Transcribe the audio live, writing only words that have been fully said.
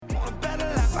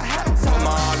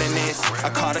I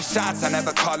call the shots, I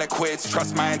never call it quits.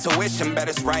 Trust my intuition, bet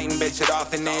it's right and bitch, it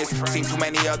often is. Seen too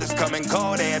many others come and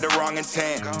go, they had the wrong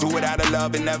intent. Do it out of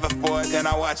love and never for it, then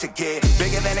I watch it get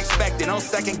bigger than expected. No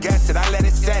second guess it, I let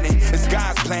it set in. It's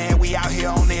God's plan, we out here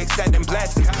only accepting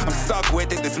blessings. I'm stuck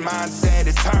with it, this mindset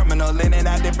is terminal. In and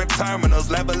out different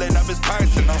terminals, leveling up is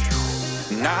personal.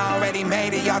 And I already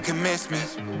made it, y'all can miss me.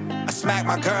 I smack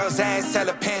my girl's ass, tell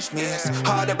her pinch me. It's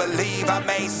hard to believe I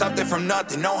made something from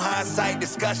nothing. No hindsight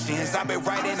discussions, I've been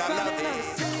writing, I love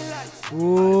it.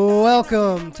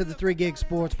 Welcome to the 3 Gig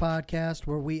Sports Podcast,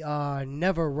 where we are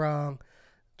never wrong,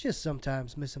 just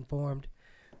sometimes misinformed.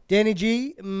 Danny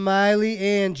G, Miley,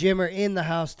 and Jim are in the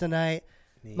house tonight.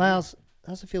 Yeah. Miles,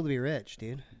 how's it feel to be rich,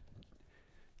 dude?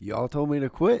 Y'all told me to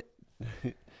quit.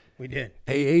 We did.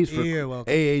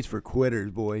 AA's for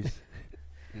quitters, boys.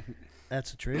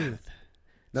 That's the truth.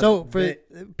 So, for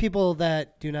people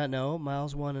that do not know,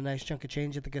 Miles won a nice chunk of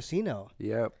change at the casino.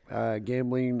 Yep.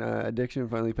 Gambling addiction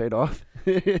finally paid off.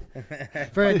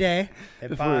 For a day.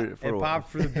 It popped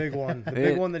for the big one. The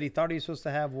big one that he thought he was supposed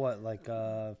to have,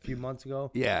 a few months ago?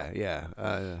 Yeah.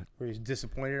 Where he's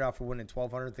disappointed after winning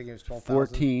 $1,200, thinking it was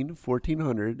 $12,000.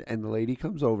 $1,400, and the lady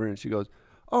comes over and she goes,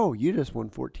 "Oh, you just won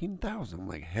 $14,000." I'm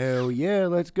like, "Hell yeah,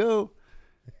 let's go."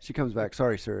 She comes back,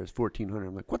 "Sorry, sir, it's $1,400."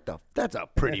 I'm like, "What the? That's a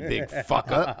pretty big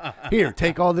fuck up. Here,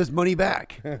 take all this money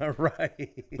back."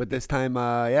 Right. But this time,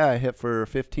 I hit for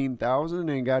 $15,000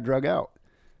 and got drug out.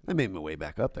 I made my way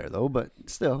back up there though, but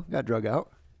still got drug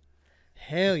out.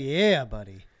 Hell yeah,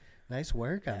 buddy! Nice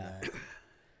work on that.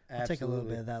 I'll take a little Absolutely.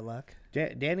 bit of that luck.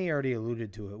 Danny already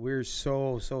alluded to it. We're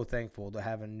so thankful to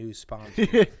have a new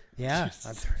sponsor. Yeah.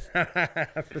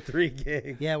 For 3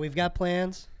 Gig. Yeah, we've got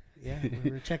plans. Yeah,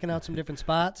 we're checking out some different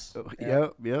spots.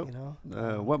 Yep. You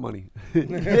know, What money?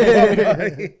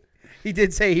 He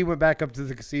did say he went back up to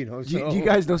the casino. So. Do you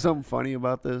guys know something funny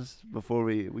about this before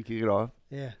we kick it off?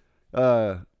 Yeah.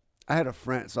 I had a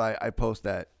friend, so I post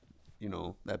that,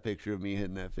 that picture of me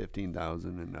hitting that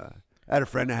 15,000, and I had a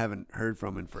friend I haven't heard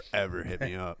from in forever hit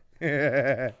me up.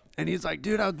 And he's like,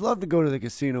 "Dude, I'd love to go to the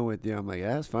casino with you." I'm like,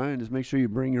 "Yeah, that's fine. Just make sure you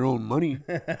bring your own money."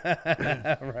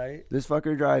 Right. This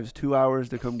fucker drives 2 hours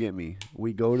to come get me.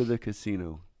 We go to the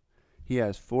casino. He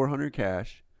has $400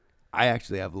 cash. I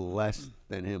actually have less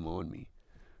than him on me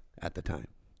at the time.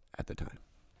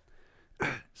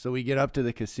 So we get up to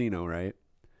the casino, right?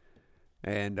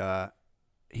 And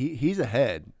he's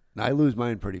ahead. And I lose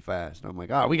mine pretty fast. I'm like,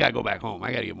 we got to go back home.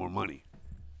 I got to get more money.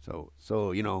 So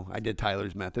I did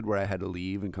Tyler's method where I had to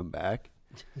leave and come back.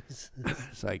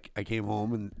 So I came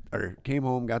home,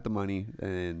 got the money,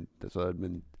 and so it'd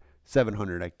been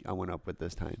 $700 I went up with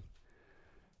this time.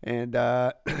 And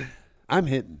I'm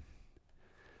hitting.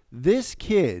 This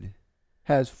kid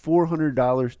has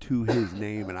 $400 to his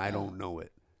name, and I don't know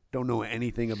it. Don't know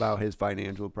anything about his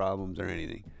financial problems or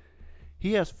anything.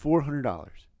 He has $400.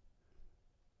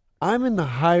 I'm in the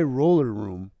high roller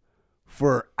room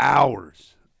for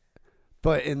hours.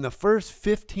 But in the first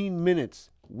 15 minutes,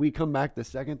 we come back the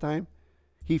second time,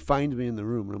 he finds me in the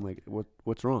room, and I'm like,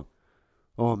 what's wrong?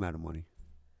 "Oh, I'm out of money."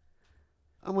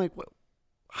 I'm like, "What?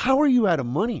 How are you out of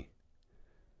money?"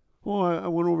 "Well, I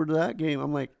went over to that game."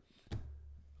 I'm like,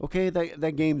 "Okay,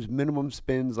 that game's minimum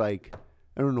spins like,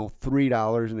 I don't know,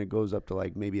 $3, and it goes up to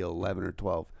like maybe 11 or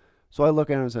 12. So I look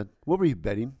at him and said, "What were you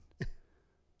betting?"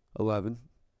 11.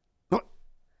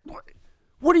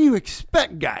 What do you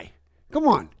expect, guy? Come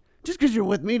on. Just because you're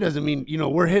with me doesn't mean,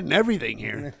 we're hitting everything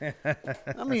here.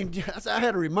 I mean, I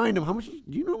had to remind him,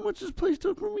 do you know how much this place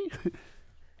took from me?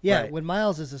 Yeah, Right. when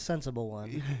Miles is a sensible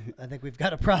one, I think we've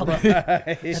got a problem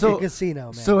at the casino,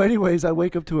 man. So anyways, I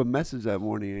wake up to a message that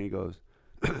morning, and he goes,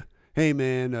 "Hey,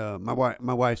 man,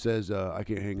 my wife says I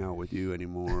can't hang out with you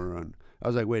anymore." And I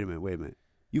was like, wait a minute.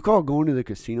 You call going to the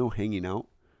casino hanging out?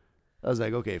 I was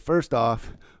like, okay, first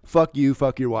off, fuck you,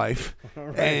 fuck your wife,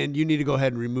 right. And you need to go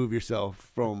ahead and remove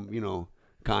yourself from,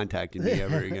 contacting me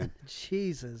ever again.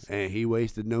 Jesus. And he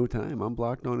wasted no time. I'm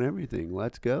blocked on everything.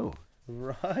 Let's go.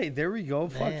 Right. There we go.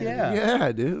 Fuck Man. yeah.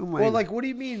 Yeah, dude. Well, what do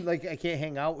you mean? I can't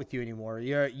hang out with you anymore.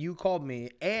 You called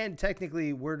me, and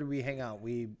technically, where did we hang out?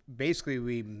 We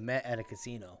met at a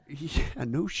casino. Yeah,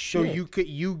 no shit. So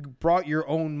you brought your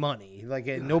own money.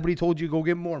 Nobody told you to go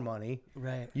get more money.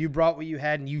 Right. You brought what you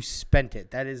had and you spent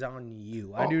it. That is on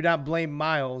you. I do not blame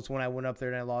Miles when I went up there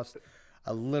and I lost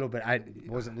a little bit. I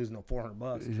wasn't losing no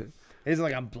 $400. It isn't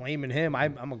like I'm blaming him.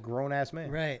 I'm a grown ass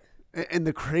man. Right. And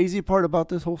the crazy part about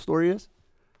this whole story is,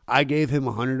 I gave him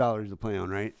 $100 to play on,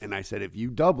 right? And I said, if you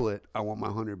double it, I want my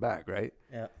 $100 back, right?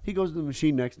 Yeah. He goes to the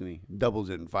machine next to me, doubles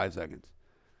it in 5 seconds,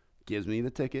 gives me the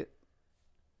ticket.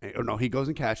 Or no, he goes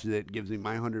and cashes it, gives me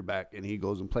my $100 back, and he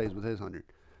goes and plays with his $100.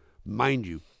 Mind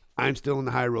you, I'm still in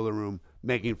the high roller room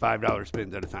making $5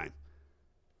 spins at a time.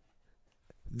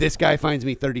 This guy finds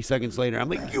me 30 seconds later. I'm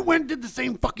like, you went and did the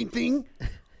same fucking thing?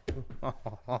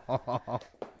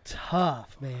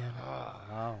 Tough, man.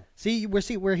 Wow. See,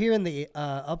 we're hearing the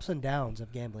ups and downs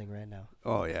of gambling right now.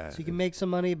 Oh, yeah. So you can make some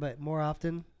money, but more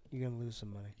often you're gonna lose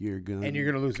some money, You're gonna. And you're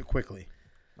going to lose it quickly.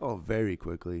 Oh, very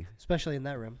quickly. especially in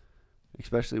that room.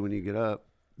 Especially when you get up,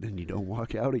 then you don't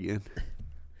walk out again.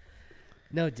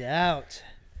 No doubt.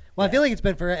 Well, I feel like it's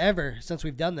been forever since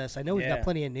we've done this. I know we've got Yeah.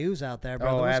 plenty of news out there,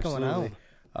 brother. What's going on?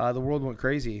 The world went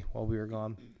crazy while we were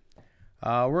gone.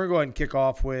 We're going to go ahead and kick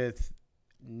off with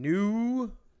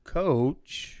new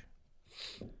coach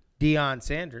Deion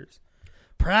Sanders.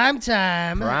 Prime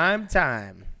time. Prime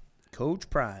time. Coach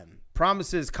Prime.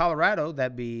 Promises Colorado,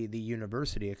 that'd be the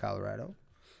University of Colorado.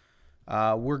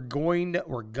 We're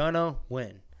gonna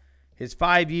win. His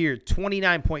 5-year,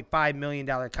 $29.5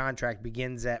 million contract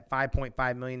begins at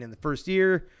 $5.5 million in the first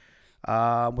year,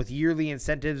 with yearly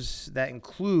incentives that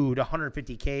include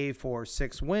 $150K for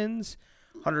 6 wins,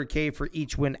 $100K for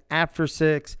each win after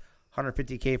 6,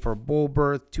 $150K for a bowl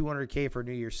berth, $200K for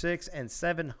New Year's 6, and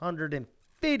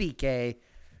 $750K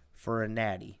for a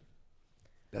natty.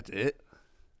 That's it?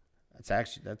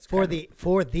 That's For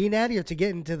kinda- the natty or to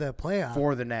get into the playoff?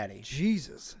 for the natty.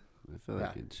 Jesus. I feel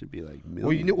like Yeah. it should be like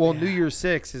Well, millions. New Year's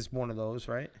 6 is one of those,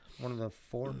 right? One of the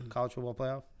 4 college football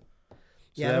playoff. So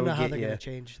Yeah, I that don't would know how get they're you- going to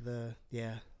change the.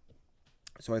 Yeah.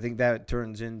 So I think that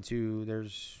turns into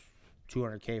there's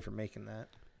 $200K for making that.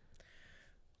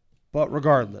 But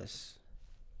regardless,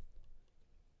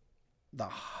 the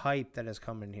hype that has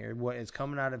come in here, what is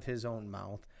coming out of his own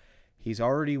mouth, he's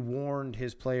already warned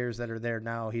his players that are there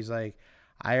now. He's like,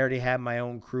 I already have my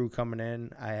own crew coming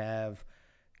in. I have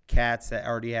cats that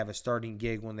already have a starting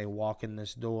gig when they walk in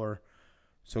this door.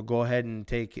 So go ahead and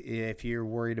if you're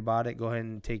worried about it, go ahead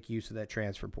and take use of that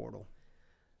transfer portal.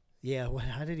 Yeah.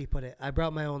 How did he put it? I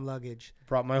brought my own luggage.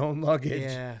 Brought my own luggage.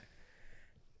 Yeah.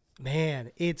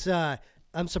 Man, it's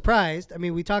I'm surprised. I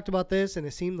mean, we talked about this and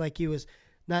it seemed like he was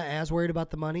not as worried about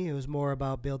the money. It was more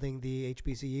about building the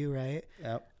HBCU, right?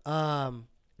 Yep.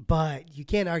 But you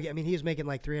can't argue. I mean, he was making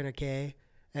like $300K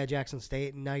at Jackson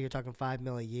State, and now you're talking $5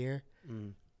 million a year.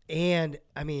 Mm. And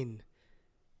I mean,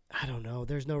 I don't know.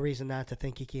 There's no reason not to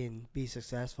think he can be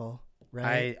successful,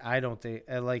 right? I don't think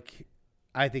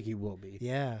I think he will be.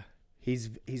 Yeah. He's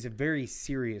a very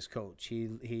serious coach. He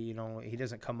he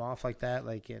doesn't come off like that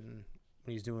like when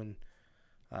he's doing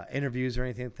interviews or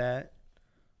anything like that.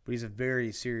 But he's a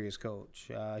very serious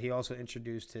coach. He also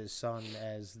introduced his son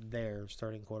as their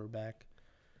starting quarterback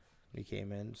when he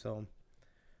came in. So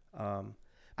I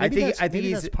think maybe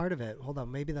he's that's part of it. Hold on,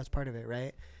 maybe that's part of it,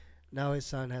 right? Now his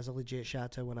son has a legit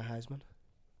shot to win a Heisman.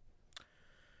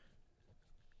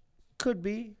 could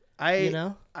be.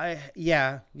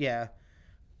 Yeah.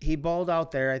 He balled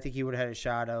out there. I think he would have had a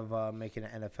shot of making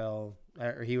an NFL,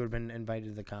 or he would have been invited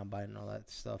to the combine and all that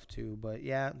stuff too. But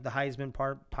yeah, the Heisman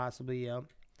part possibly. Yeah.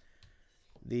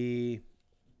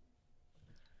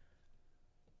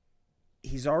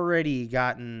 He's already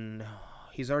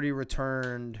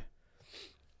returned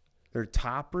their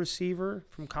top receiver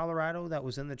from Colorado that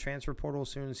was in the transfer portal as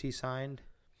soon as he signed.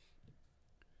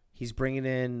 He's bringing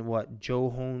in Joe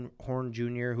Horn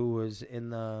Jr., who was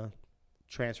in the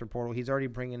transfer portal. He's already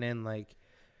bringing in like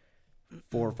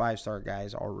 4 or 5-star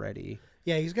guys already.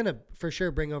 Yeah, he's going to for sure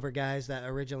bring over guys that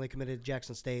originally committed to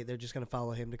Jackson State. They're just going to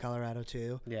follow him to Colorado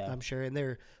too. Yeah. I'm sure. And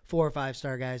they're 4 or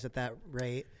 5-star guys at that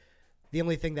rate. The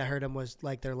only thing that hurt him was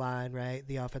like their line, right?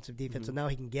 The offensive defense. And now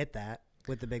he can get that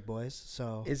with the big boys.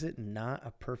 So Is it not a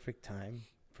perfect time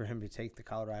for him to take the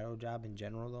Colorado job in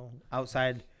general, though?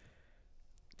 Outside,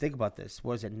 think about this.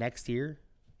 Was it next year?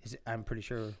 I'm pretty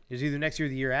sure it's either next year or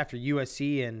the year after.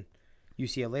 USC and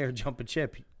UCLA are jumping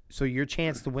ship. So your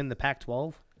chance to win the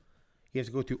Pac-12, you have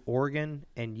to go through Oregon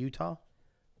and Utah.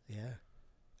 yeah.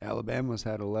 Alabama's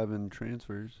had 11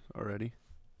 transfers already.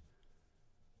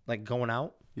 Like going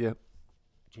out. Yep.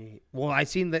 Gee. Well, I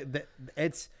seen that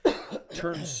it's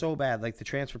turned so bad. Like the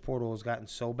transfer portal has gotten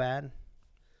so bad.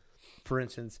 For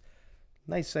instance,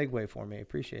 nice segue for me.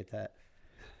 Appreciate that.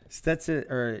 Stetson,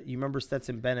 or you remember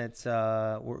Stetson Bennett's,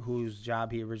 whose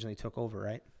job he originally took over,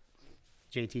 right?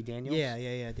 JT Daniels.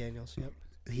 Yeah. Daniels. Yep.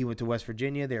 He went to West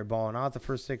Virginia. They were balling out the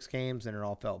first 6 games, and it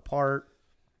all fell apart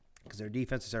because their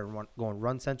defense started going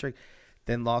run centric.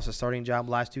 Then lost a starting job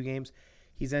last 2 games.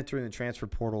 He's entering the transfer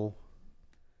portal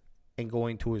and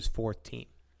going to his 4th team.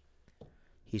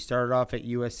 He started off at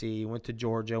USC, went to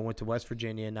Georgia, went to West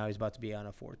Virginia, and now he's about to be on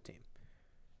a 4th team.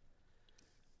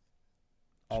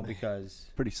 All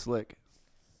because Pretty slick.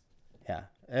 Yeah.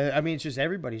 I mean, it's just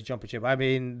everybody's jumping ship. I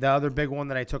mean, the other big one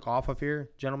that I took off of here,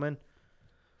 gentlemen,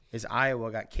 is Iowa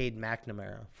got Cade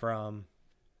McNamara from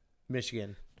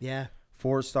Michigan. Yeah.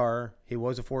 4-star. He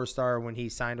was a 4-star when he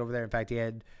signed over there. In fact, he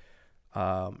had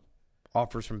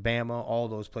offers from Bama, all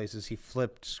those places. He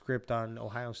flipped script on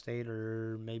Ohio State,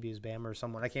 or maybe it was Bama or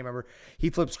someone. I can't remember. He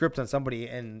flipped script on somebody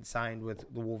and signed with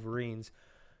the Wolverines.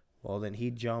 Well, then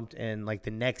he jumped, and like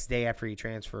the next day after he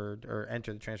transferred or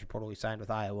entered the transfer portal, he signed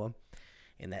with Iowa.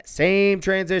 In that same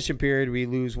transition period, we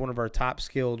lose one of our top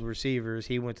skilled receivers.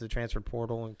 He went to the transfer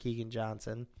portal, and Keegan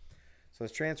Johnson. So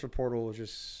his transfer portal was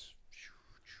just.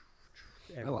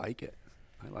 I like it.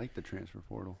 I like the transfer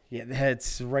portal. Yeah,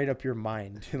 that's right up your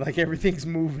mind. Like everything's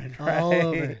moving, right? All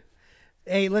over.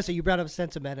 Hey, listen, you brought up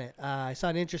Stetson Bennett. I saw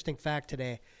an interesting fact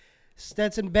today.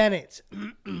 Stetson Bennett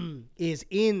is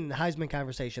in the Heisman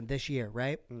conversation this year,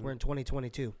 right? We're in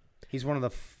 2022. He's one of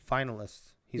the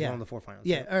finalists. He's one of the 4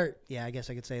 finalists. Yeah, I guess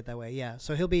I could say it that way. Yeah,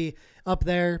 so he'll be up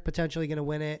there, potentially going to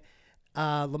win it.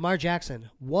 Lamar Jackson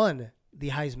won the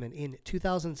Heisman in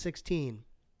 2016.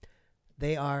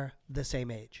 They are the same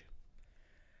age.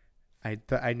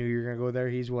 I knew you were going to go there.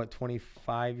 He's,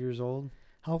 25 years old?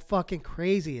 How fucking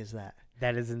crazy is that?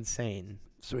 That is insane.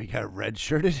 So he got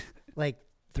redshirted? Like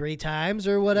 3 times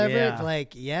or whatever? Yeah.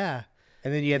 Like, yeah.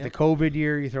 And then you had the COVID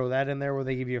year. You throw that in there where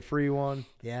they give you a free one.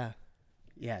 Yeah.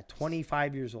 Yeah,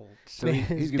 25 years old. So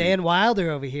He's Dan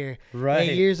Wilder over here. Right.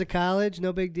 8 years of college,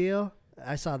 no big deal.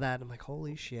 I saw that, and I'm like,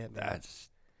 holy shit, man.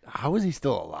 How is he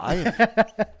still alive?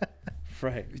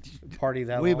 Right. Party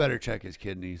that We long. better check his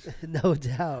kidneys. No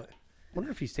doubt. Wonder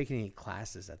if he's taking any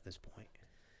classes at this point.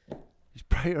 He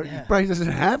probably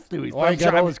doesn't have to. He's Well, probably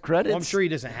got all his credits. Well, I'm sure he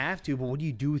doesn't have to, but what do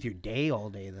you do with your day all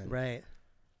day then? Right.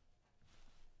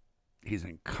 He's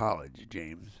in college,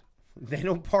 James. They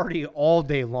don't party all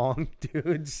day long,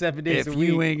 dude. 7 days If a week.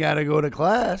 you ain't got to go to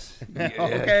class.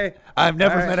 Okay. I've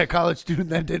never All right. met a college student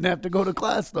that didn't have to go to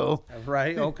class, though.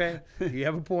 Right, okay. You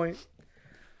have a point.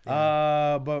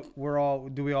 But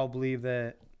do we all believe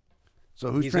that So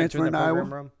who's he's entering transferring the to Iowa?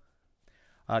 program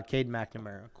room? Cade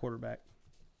McNamara, quarterback.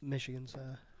 Michigan's.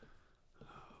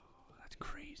 That's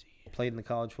crazy. Played in the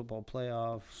college football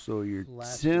playoff. So you're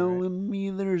Last year, telling me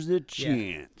there's a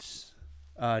chance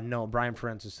No, Brian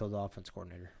Ferentz is still the offense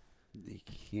coordinator. you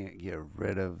can't get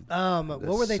rid of What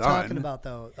were they son. talking about,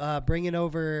 though? Bringing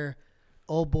over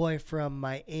old boy from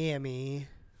Miami.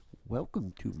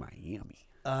 Welcome to Miami.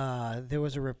 There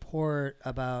was a report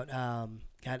about, God,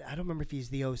 I don't remember if he's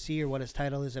the OC or what his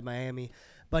title is at Miami,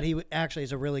 but he actually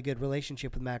has a really good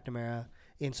relationship with McNamara,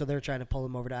 and so they're trying to pull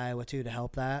him over to Iowa too to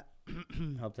help that.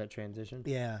 Help that transition.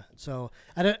 Yeah, so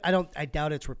I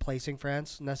doubt it's replacing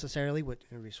France necessarily. Would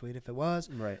it would be sweet if it was,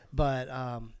 Right. but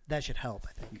that should help.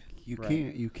 I think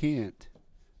You can't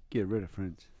get rid of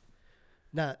Friends.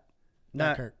 not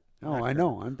Not- Kirk. Oh, I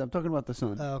know. I'm talking about the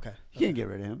son. Oh, okay. You can't get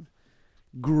rid of him.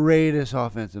 Greatest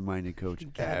offensive-minded coach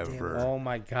God damn it. ever. Oh,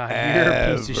 my God. You're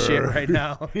a piece of shit Ever. right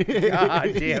now.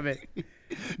 God damn it.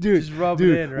 Dude, Just rub it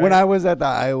in, right? When I was at the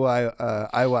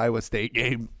Iowa State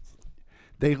game,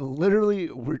 they literally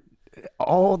were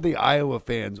all the Iowa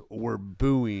fans were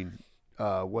booing.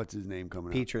 What's his name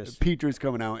coming Petrus. out? Petrus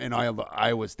coming out, and all the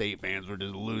Iowa State fans were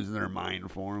just losing their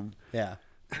mind for him. Yeah.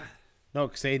 No,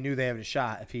 because they knew they had a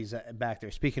shot if he's back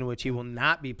there. Speaking of which, he will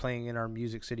not be playing in our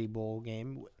Music City Bowl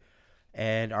game.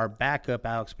 And our backup,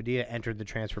 Alex Padilla, entered the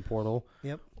transfer portal.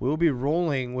 Yep. We'll be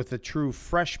rolling with a true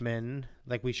freshman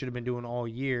like we should have been doing all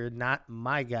year. Not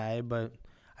my guy, but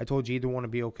I told you either one to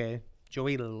be okay.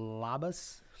 Joey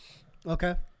Labas.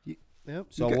 Okay. Yep.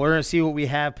 So we're going to see what we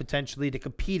have potentially to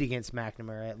compete against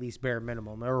McNamara, at least bare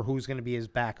minimum, or who's going to be his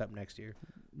backup next year.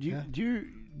 Do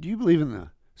you believe in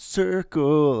the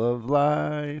circle of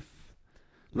life,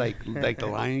 like the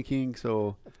Lion King?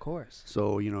 So Of course.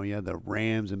 you had the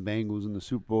Rams and Bengals in the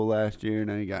Super Bowl last year, and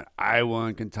then you got Iowa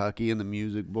and Kentucky in the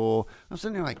Music Bowl. I'm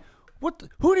sitting there like,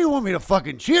 who do you want me to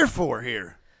fucking cheer for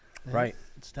here? Right.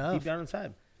 It's tough. Deep down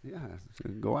inside. Yeah, so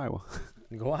go Iowa.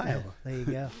 Go Iowa. There you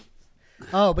go.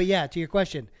 Oh, but yeah, to your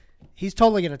question, he's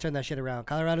totally going to turn that shit around.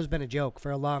 Colorado's been a joke for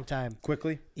a long time.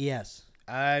 Quickly. Yes.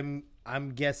 I'm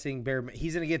guessing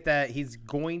he's going to get that. He's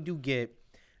going to get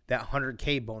that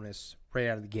 $100K bonus right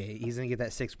out of the gate. He's going to get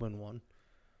that 6-win one.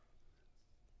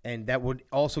 And that would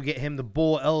also get him the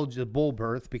bowl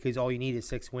berth because all you need is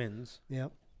 6 wins.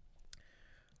 Yep.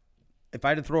 If I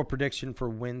had to throw a prediction for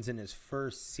wins in his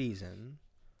first season,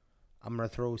 I'm going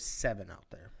to throw 7 out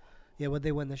there. Yeah, what'd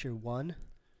they win this year? 1?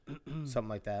 Something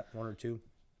like that. 1 or 2.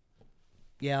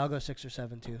 Yeah, I'll go 6 or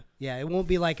 7 too. Yeah, it won't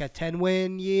be like a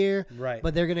 10-win year, Right.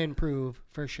 but they're going to improve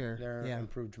for sure. They're yeah.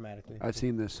 improved dramatically. I've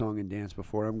seen this song and dance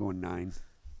before. I'm going 9.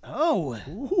 Oh,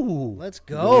 Ooh, let's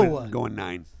go. Going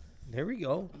 9. there we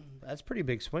go. That's a pretty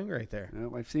big swing right there.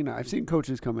 Yep, I've seen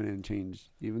coaches come in and change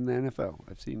even the NFL.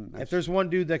 If there's one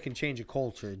dude that can change a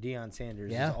culture, Deion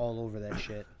Sanders Yeah. is all over that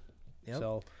shit. Yep.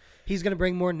 So He's going to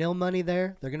bring more nil money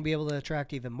there. They're going to be able to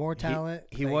attract even more talent.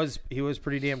 he was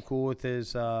pretty damn cool with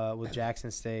his with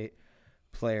Jackson State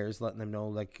players, letting them know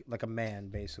like a man,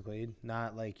 basically,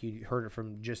 not like you heard it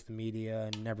from just the media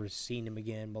and never seen him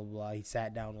again. Blah blah blah. He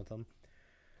sat down with them.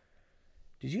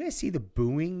 Did you guys see the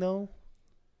booing though?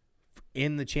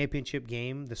 In the championship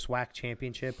game, the SWAC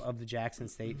championship of the Jackson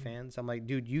State fans, I'm like,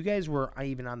 dude, you guys were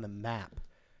even on the map.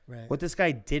 Right. What this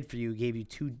guy did for you gave you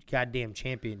 2 goddamn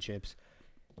championships.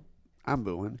 I'm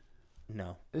booing.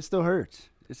 No. It still hurts.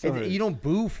 You don't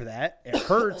boo for that. It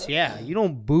hurts, yeah. You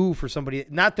don't boo for somebody.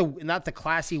 Not the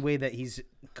classy way that he's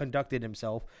conducted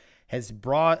himself has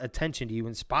brought attention to you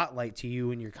and spotlight to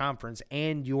you in your conference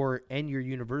and your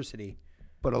university.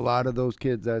 But a lot of those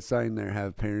kids that signed there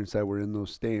have parents that were in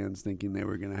those stands thinking they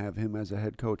were going to have him as a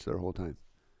head coach their whole time.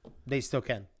 They still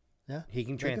can. Yeah. He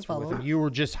can They can transfer with follow him. him. You were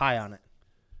just high on it.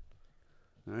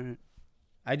 All right.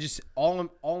 I just all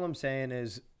I'm saying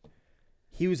is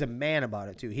he was a man about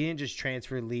it too. He didn't just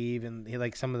transfer, leave, and he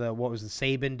like some of the what was the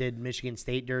Saban did Michigan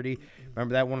State dirty.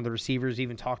 Remember that one of the receivers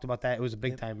even talked about that. It was a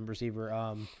big time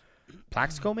receiver.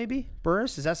 Plaxico maybe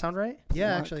Burris. Does that sound right?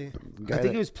 Yeah, actually. The I guy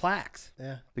think it was Plax.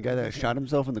 Yeah. the guy that shot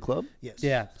himself in the club? Yes.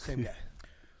 Yeah. Same guy.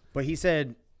 But he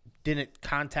said didn't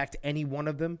contact any one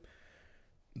of them.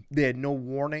 They had no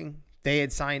warning. They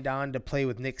had signed on to play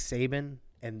with Nick Saban,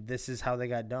 and this is how they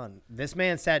got done. This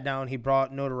man sat down. He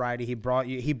brought notoriety. He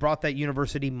brought that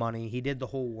university money. He did the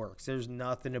whole works. There's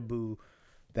nothing to boo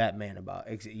that man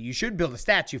about. You should build a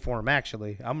statue for him.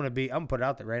 Actually, I'm gonna put it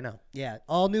out there right now. Yeah,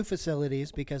 all new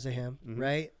facilities because of him,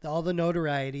 right? All the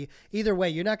notoriety. Either way,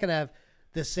 you're not going to have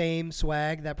the same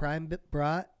swag that Prime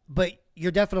brought, but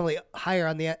you're definitely higher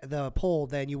on the poll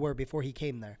than you were before he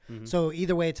came there. So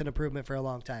either way, it's an improvement for a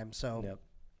long time. So, Yep.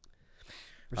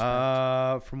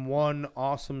 respect. From one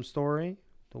awesome story,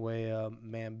 the way a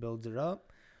man builds it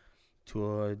up,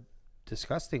 to a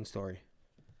disgusting story.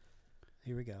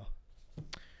 Here we go.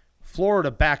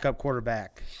 Florida backup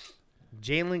quarterback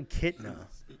Jalen Kitna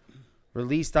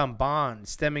released on bond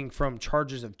stemming from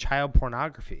charges of child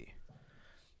pornography.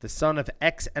 The son of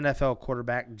ex-NFL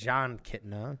quarterback John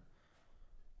Kitna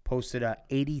posted a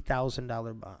 $80,000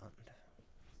 bond.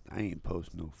 I ain't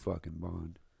posting no fucking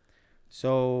bond.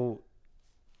 So,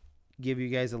 give you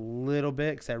guys a little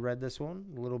bit, because I read this one,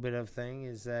 a little bit of thing,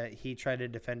 is that he tried to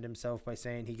defend himself by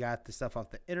saying he got the stuff off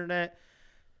the internet,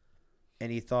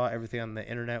 and he thought everything on the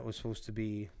internet was supposed to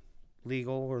be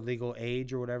legal or legal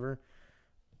age or whatever.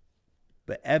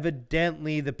 But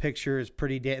evidently the picture is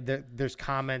pretty there's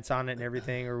comments on it and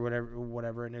everything or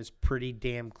whatever, and it's pretty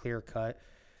damn clear cut.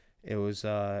 It was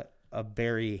a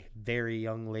very, very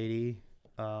young lady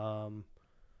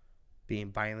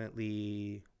being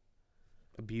violently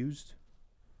abused.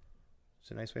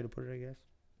 It's a nice way to put it, I guess.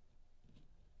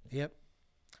 Yep.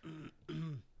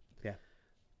 Yeah.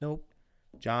 Nope.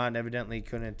 John evidently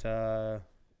couldn't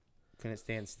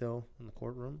stand still in the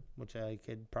courtroom, which I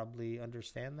could probably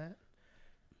understand that.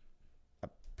 I'd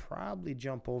probably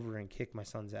jump over and kick my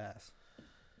son's ass.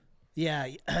 Yeah,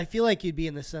 I feel like you'd be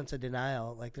in the sense of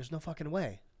denial. Like, there's no fucking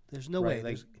way. There's no way.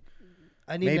 Like,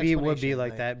 I need an maybe it would be explanation,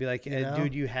 like that. Be like, you know?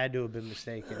 dude, you had to have been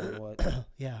mistaken or what?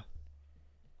 Yeah.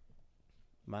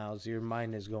 Miles, your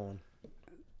mind is going.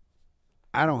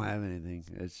 I don't have anything.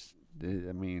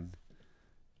 I mean,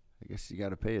 I guess you got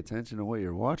to pay attention to what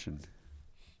you're watching.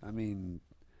 I mean,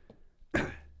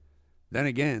 then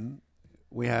again,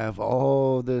 we have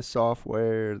all this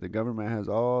software. The government has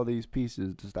all these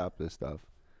pieces to stop this stuff,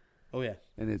 Oh yeah.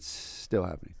 and it's still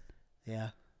happening. Yeah.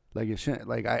 Like it shouldn't.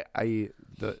 Like the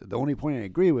only point I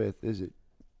agree with is it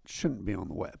shouldn't be on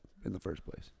the web in the first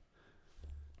place.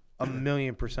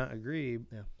 1,000,000% agree.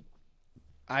 Yeah.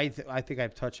 I think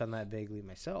I've touched on that vaguely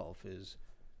myself. Is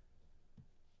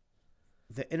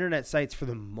the internet sites for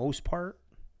the most part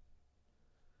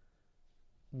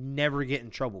never get in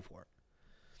trouble for it.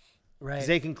 Right. Because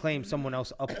they can claim someone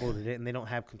else uploaded it and they don't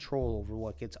have control over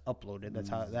what gets uploaded. That's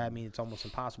how that means it's almost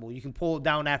impossible. You can pull it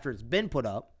down after it's been put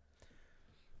up,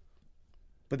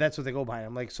 but that's what they go by.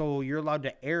 I'm like, so you're allowed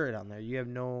to air it on there.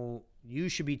 You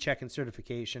should be checking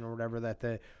certification or whatever, that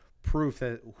the proof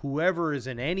that whoever is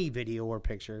in any video or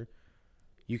picture,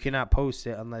 you cannot post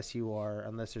it unless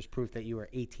there's proof that you are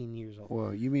 18 years old.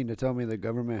 Well, you mean to tell me the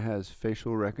government has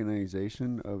facial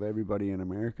recognition of everybody in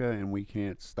America, and we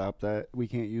can't stop that? We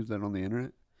can't use that on the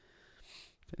internet?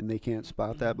 and they can't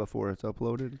spot that before it's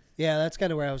uploaded. Yeah, that's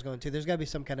kind of where I was going to. There's got to be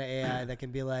some kind of AI that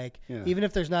can be like, Yeah. even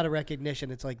if there's not a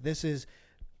recognition, it's like, this is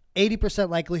 80%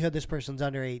 likelihood this person's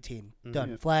under 18.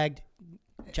 Done. Yeah. Flagged.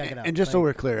 Check it out. And just so Like,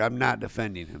 we're clear, I'm not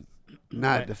defending him.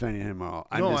 Not Right. defending him at all.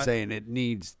 I'm No, just saying it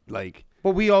needs, like,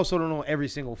 But we also don't know every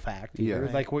single fact either. Yeah.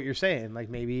 Right. Like what you're saying. Like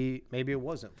maybe it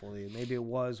wasn't fully. Maybe it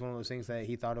was one of those things that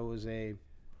he thought it was a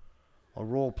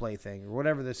role play thing or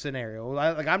whatever the scenario.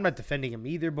 I'm not defending him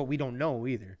either, but we don't know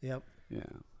either. Yep. yeah.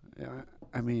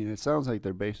 I mean, it sounds like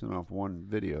they're basing it off one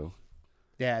video.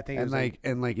 Yeah, I think it And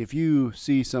was like if you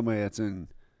see somebody that's in,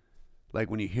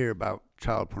 like when you hear about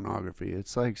child pornography,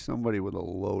 it's like somebody with a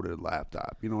loaded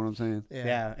laptop. You know what I'm saying?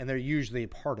 yeah, and they're usually a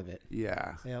part of it.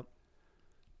 Yeah. Yep.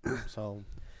 So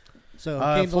So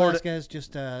Florida- Cain Velasquez,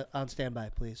 just on standby,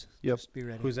 please. Yep. Just be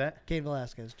ready. who's that? Cain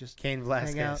Velasquez? Just Kane out.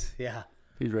 Velasquez. Yeah.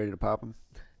 He's ready to pop him.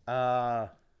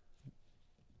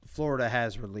 Florida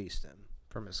has released him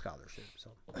from his scholarship.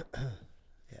 So,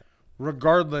 Yeah.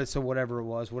 regardless of whatever it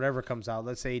was, whatever comes out,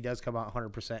 let's say he does come out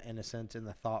 100% innocent in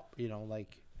the thought,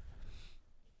 like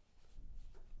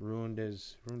ruined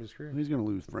his career. He's going to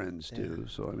lose friends too.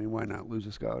 So I mean, why not lose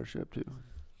a scholarship too?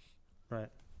 Right.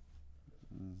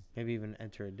 Maybe even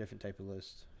enter a different type of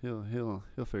list. He'll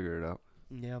figure it out.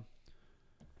 Yeah.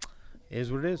 It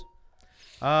is what it is.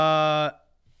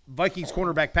 Vikings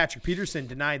cornerback Patrick Peterson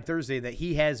denied Thursday that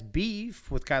he has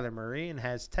beef with Kyler Murray and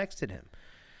has texted him.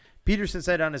 Peterson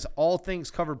said on his All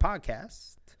Things Covered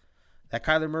podcast that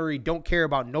Kyler Murray don't care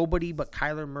about nobody but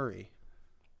Kyler Murray.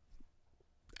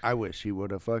 I wish he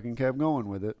would have fucking kept going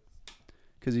with it,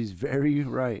 because he's very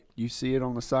right. You see it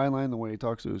on the sideline, the way he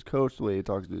talks to his coach, the way he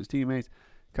talks to his teammates.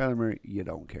 Kyler Murray, you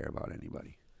don't care about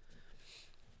anybody.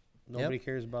 Nobody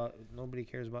cares about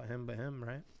him but him,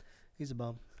 right? He's a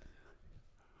bum.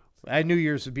 I knew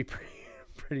yours would be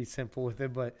pretty simple with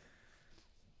it, but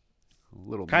A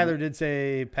little Kyler did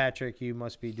say, Patrick, you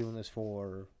must be doing this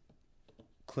for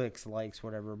clicks, likes,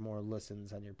 whatever, more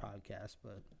listens on your podcast,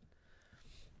 but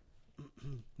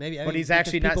Maybe. But mean, he's because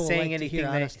actually not people saying like to hear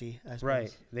anything that- honesty, I suppose,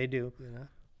 right, they do. You know?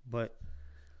 But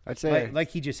I'd say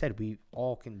like he just said, we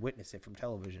all can witness it from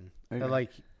television. I- They're like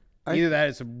I- either that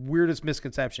is the weirdest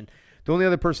misconception. The only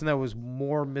other person that was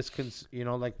more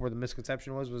like where the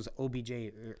misconception was OBJ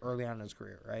early on in his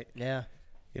career, right? Yeah.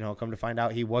 Come to find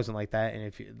out he wasn't like that,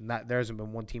 and there hasn't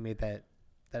been one teammate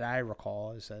that I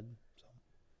recall has said so.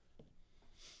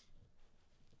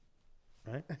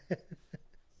 Right?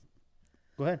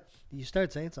 Go ahead. You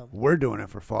start saying something. we're doing it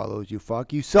for follows. You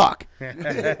fuck. You suck.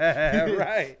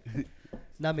 Right.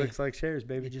 Not me. Looks like shares, You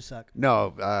baby. just suck.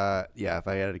 No, yeah. If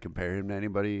I had to compare him to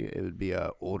anybody, it would be a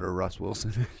older Russ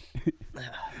Wilson,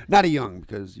 not a young,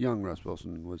 because young Russ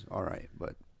Wilson was all right,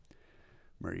 but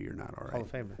Murray, you're not all Hall right.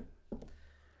 of Famer.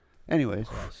 Anyways,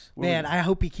 Man, I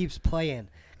hope he keeps playing,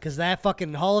 because that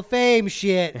fucking Hall of Fame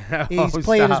shit, he's Oh,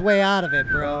 playing his stop. way out of it,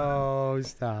 bro. Oh,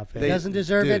 stop He it. doesn't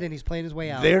deserve dude, it, and he's playing his way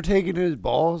out. they're taking his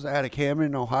balls out of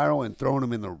Cameron, Ohio, and throwing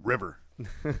them in the river.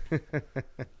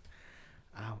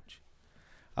 Ouch.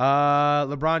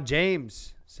 LeBron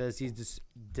James says he's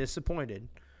disappointed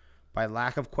by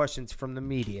lack of questions from the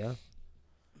media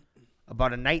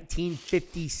about a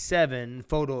 1957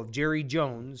 photo of Jerry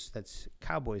Jones, that's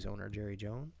Cowboys owner Jerry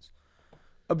Jones,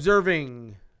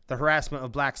 observing the harassment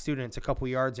of black students a couple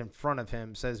yards in front of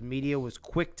him. Says media was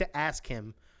quick to ask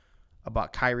him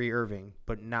about Kyrie Irving,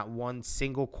 but not one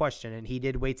single question. And he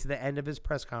did wait to the end of his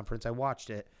press conference. I watched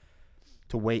it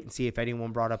to wait and see if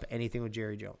anyone brought up anything with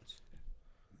Jerry Jones.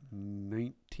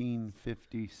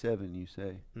 1957, you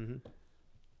say? Mm-hmm.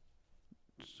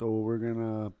 So we're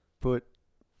gonna put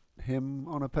him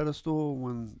on a pedestal.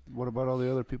 What about all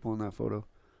the other people in that photo?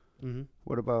 Mm-hmm.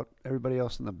 What about everybody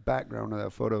else in the background of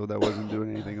that photo that wasn't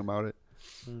doing anything about it?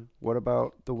 Mm. What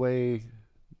about the way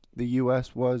the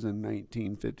U.S. was in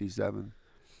 1957?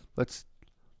 Let's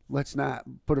not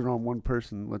put it on one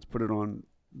person. Let's put it on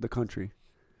the country.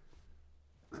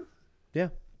 Yeah.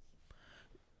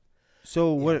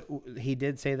 So what he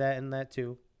did say that in that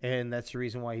too, and that's the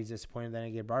reason why he's disappointed that it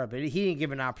didn't get brought up. But he didn't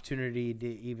give an opportunity to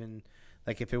even,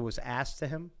 like, if it was asked to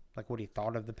him, like what he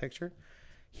thought of the picture.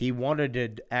 He wanted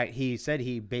to. He said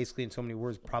he basically, in so many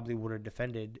words, probably would have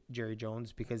defended Jerry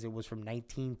Jones because it was from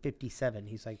 1957.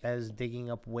 He's like, that is digging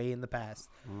up way in the past.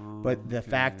 But the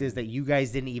fact is that you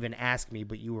guys didn't even ask me,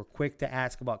 but you were quick to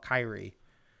ask about Kyrie,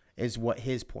 is what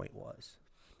his point was.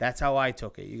 That's how I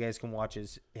took it. You guys can watch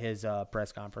his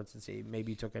press conference and see.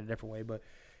 Maybe he took it a different way, but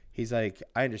he's like,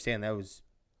 I understand that was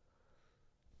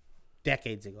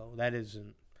decades ago. That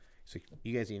isn't. So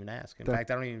you guys didn't even ask. In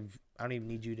fact, I don't even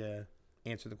need you to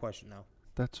answer the question now.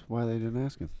 That's why they didn't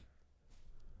ask him.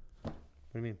 What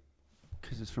do you mean?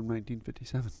 Because it's from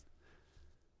 1957.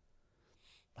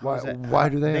 How's that- Why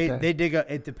do they have that? They dig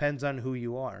a. It depends on who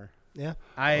you are. Yeah.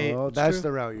 That's true.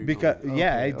 the route you're Because going.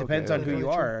 it depends on who okay. you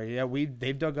are. Yeah,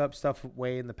 they've dug up stuff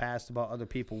way in the past about other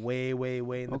people, way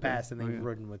in the past, and they've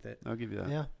ridden with it. I'll give you that.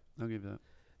 Yeah. I'll give you that.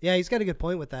 Yeah, he's got a good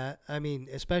point with that. I mean,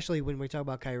 especially when we talk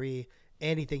about Kyrie,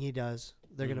 anything he does,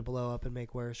 they're going to blow up and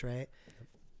make worse, right?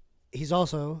 He's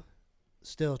also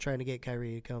still trying to get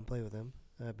Kyrie to come play with him,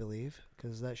 I believe,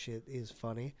 because that shit is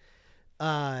funny.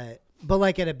 But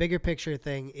like at a bigger picture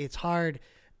thing, it's hard.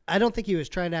 I don't think he was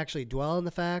trying to actually dwell on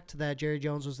the fact that Jerry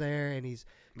Jones was there, and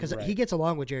because he gets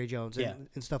along with Jerry Jones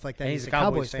and stuff like that. And he's a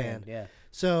Cowboys fan. Yeah.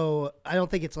 So I don't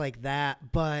think it's like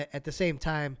that. But at the same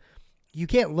time, you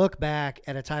can't look back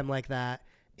at a time like that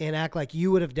and act like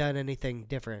you would have done anything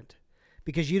different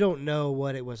because you don't know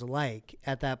what it was like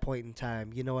at that point in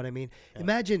time. You know what I mean? Yeah.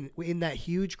 Imagine in that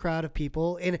huge crowd of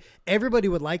people, and everybody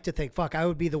would like to think, fuck, I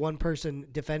would be the one person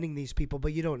defending these people,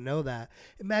 but you don't know that.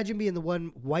 Imagine being the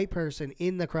one white person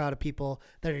in the crowd of people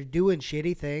that are doing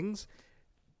shitty things.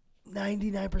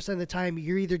 99% of the time,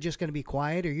 you're either just going to be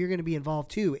quiet or you're going to be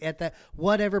involved too. At that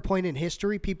whatever point in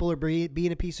history, people are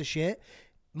being a piece of shit.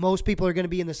 Most people are going to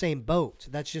be in the same boat.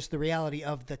 That's just the reality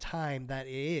of the time that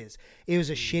it is. It was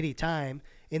a shitty time,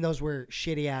 and those were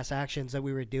shitty-ass actions that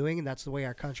we were doing, and that's the way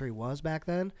our country was back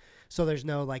then. So there's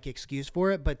no, like, excuse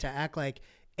for it. But to act like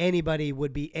anybody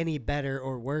would be any better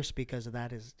or worse because of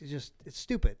that is just – it's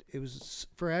stupid. It was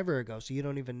forever ago, so you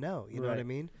don't even know. You know what I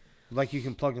mean? Like you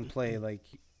can plug and play, like,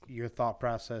 your thought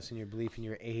process and your belief in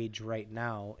your age right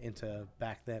now into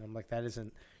back then. I'm like, that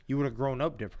isn't – you would have grown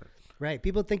up different. Right.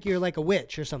 People think you're like a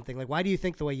witch or something. Like, why do you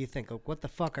think the way you think? Like, what the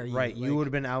fuck are you? Right. Like, you would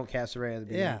have been outcast right at the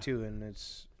beginning, too, and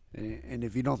it's... And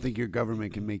if you don't think your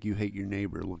government can make you hate your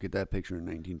neighbor, look at that picture in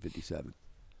 1957.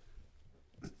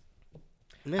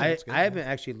 Yeah, I haven't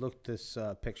actually looked this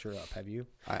picture up. Have you?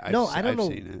 I don't know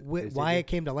seen it. why it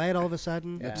came to light all of a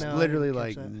sudden. Yeah. It's No, literally I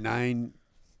didn't catch like that. nine.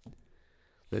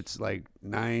 It's like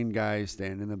 9 guys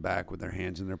standing in the back with their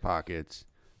hands in their pockets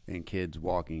and kids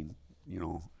walking, you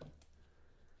know,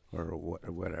 or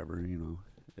whatever, you know.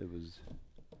 It was.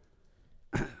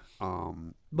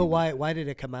 But why did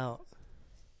it come out?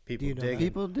 People you know dig. that?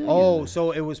 People did. Oh,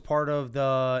 so it was part of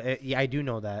the... yeah, I do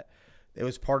know that. It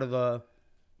was part of the...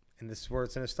 And this is where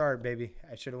it's going to start, baby.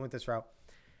 I should have went this route.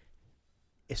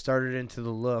 It started into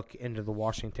the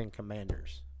Washington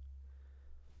Commanders.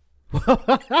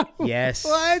 Yes.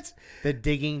 What? The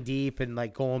digging deep and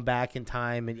like going back in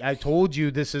time. And I told you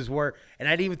this is where... And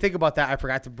I didn't even think about that. I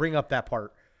forgot to bring up that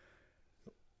part.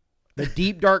 The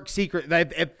deep, dark secret.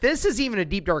 If this is even a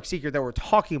deep, dark secret that we're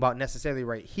talking about necessarily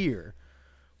right here...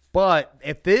 But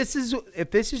if this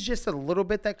is just a little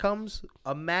bit that comes,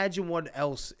 imagine what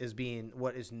else is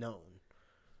what is known.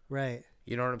 Right.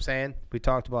 You know what I'm saying? We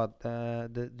talked about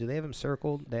do they have them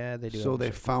circled? Yeah, they do. So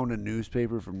they found a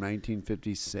newspaper from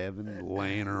 1957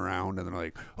 laying around, and they're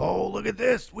like, "Oh, look at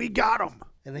this! We got him!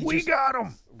 And they We just got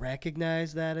him!"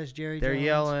 recognize that as Jerry They're Jones?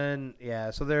 yelling,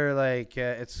 yeah. So they're like,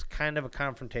 it's kind of a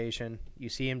confrontation. You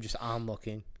see him just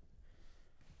onlooking,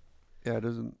 Yeah, it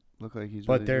doesn't look like he's.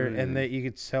 but really they're doing and anything. you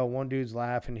could tell one dude's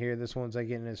laughing here. This one's like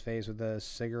getting in his face with a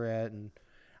cigarette, and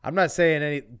I'm not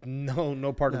saying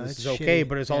no part of No, this it's is okay, shitty,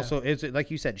 but it's yeah. also it's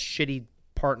like you said, shitty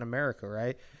part in America,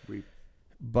 right? Re-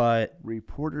 But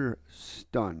Reporter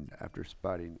stunned after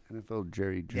spotting NFL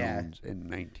Jerry Yeah. Jones in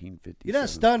 1957. You're not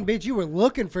stunned, bitch. You were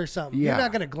looking for something. Yeah. You're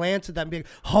not going to glance at that and be like,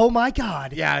 oh, my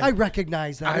God. Yeah. I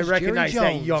recognize that. I as Jerry recognize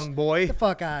that Jones. young boy. Get the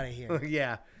fuck out of here.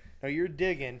 Yeah. No, you're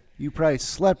digging. You probably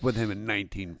slept with him in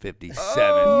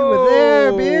 1957. You were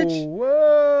there, bitch.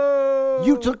 Whoa.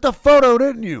 You took the photo,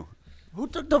 didn't you? Who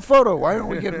took the photo? Why don't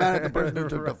we get mad at the person who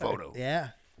took the photo? Yeah.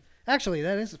 Actually,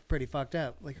 that is pretty fucked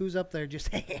up. Like, who's up there just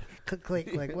click,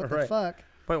 click, like, what the Right. fuck?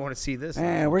 Might want to see this.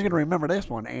 We're going to remember this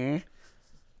one, eh?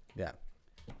 Yeah.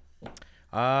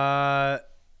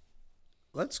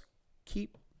 Let's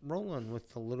keep rolling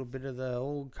with a little bit of the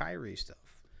old Kyrie stuff.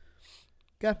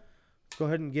 Okay. Let's go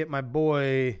ahead and get my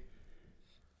boy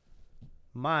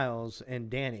Miles and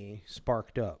Danny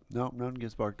sparked up. No, nothing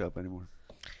gets sparked up anymore.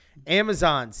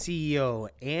 Amazon CEO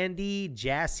Andy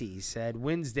Jassy said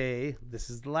Wednesday, this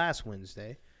is the last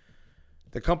Wednesday,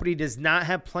 the company does not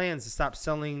have plans to stop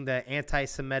selling the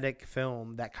anti-Semitic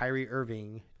film that Kyrie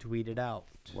Irving tweeted out.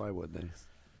 Why would they?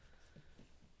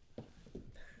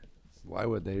 Why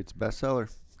would they? It's a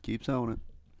bestseller. Keep selling it.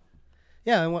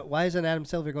 Yeah, and why isn't Adam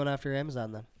Silver going after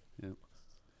Amazon then? Yep.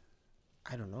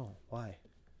 I don't know. Why?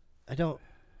 I don't.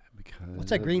 Because What's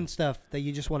that green stuff that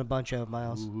you just want a bunch of,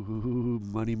 Miles? Ooh,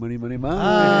 money, money, money, money.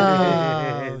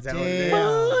 Oh, Is that what it is?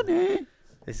 damn. Money.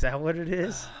 Is that what it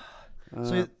is?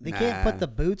 So they can't put the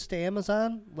boots to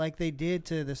Amazon like they did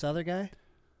to this other guy?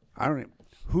 I don't even.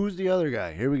 Who's the other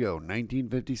guy? Here we go.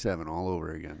 1957 all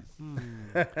over again.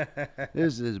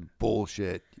 This is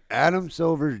bullshit. Adam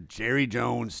Silver, Jerry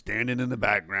Jones standing in the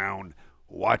background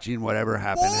watching whatever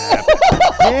happened.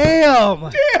 Damn!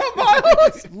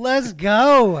 Miles! Let's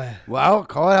go. Well,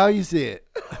 call it how you see it.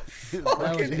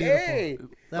 That was beautiful. Hey.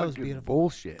 That was Fucking beautiful.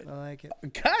 bullshit. I like it.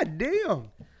 God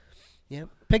damn. Yep.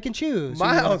 Pick and choose. who you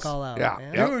wanna Miles. call out. Yeah.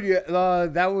 man. Yep.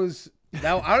 Dude, that was.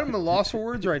 I'm lost for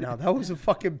words right now. That was a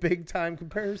fucking big time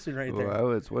comparison right there.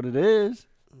 Well, it's what it is.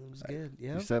 It was good.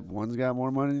 Yeah. Except one's got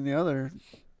more money than the other.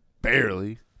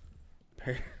 Barely.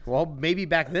 Well, maybe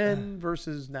back then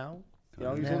versus now. You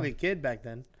know, he was Yeah. only a kid back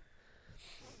then.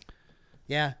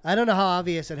 Yeah. I don't know how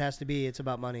obvious it has to be. It's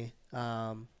about money.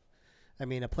 I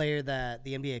mean, a player that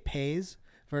the NBA pays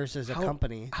versus a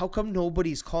company. How come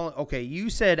nobody's calling? Okay, you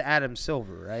said Adam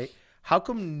Silver, right? How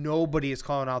come nobody is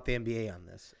calling out the NBA on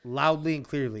this loudly and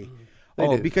clearly? They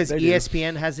do. Because They do.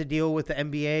 ESPN has a deal with the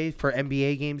NBA for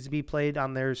NBA games to be played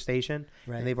on their station,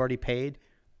 Right. and they've already paid,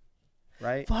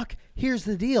 right? Fuck. Here's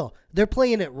the deal. They're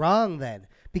playing it wrong then.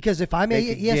 Because if I'm They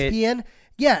could ESPN,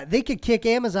 yeah, they could kick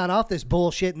Amazon off this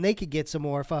bullshit and they could get some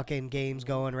more fucking games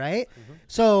going, right?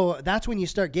 So that's when you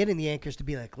start getting the anchors to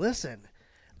be like, listen,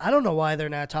 I don't know why they're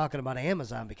not talking about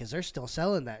Amazon because they're still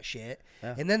selling that shit.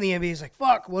 Yeah. And then the NBA's like,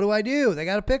 fuck, what do I do? They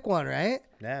got to pick one, right?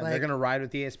 Yeah, Like, they're gonna ride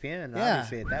with ESPN, yeah.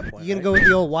 obviously at that point. You going to go with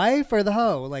the old wife or the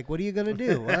hoe? Like, what are you going to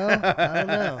do? Well, I don't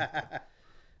know.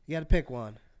 You got to pick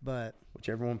one. But,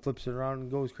 whichever one flips it around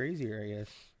and goes crazier, I guess,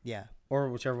 yeah, or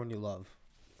whichever one you love.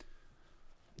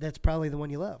 that's probably the one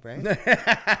you love, right?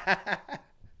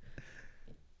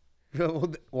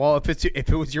 Well, if it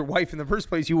was your wife in the first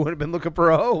place, you wouldn't have been looking for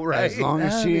a hoe, right? As long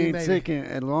as I she mean, ain't maybe.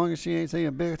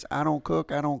 saying, bitch, I don't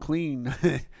cook, I don't clean.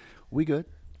 We good.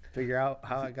 Figure out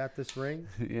how I got this ring.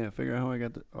 Yeah, figure out how I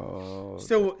got the. Oh,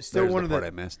 Still there's one of part the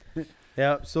I missed.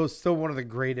 yeah. So still one of the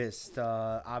greatest.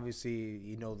 Obviously,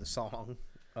 you know the song,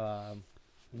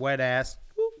 "Wet Ass."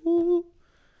 Woo-hoo.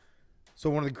 So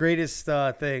one of the greatest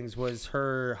things was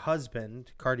her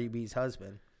husband, Cardi B's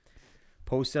husband,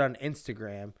 posted on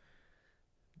Instagram.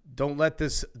 Don't let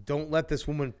this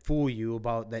woman fool you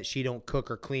about that she don't cook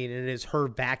or clean. And it is her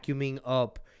vacuuming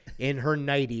up in her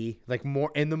nightie, like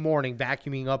more in the morning,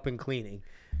 vacuuming up and cleaning.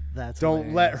 That's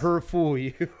Don't let her fool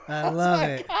you. I love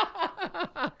it.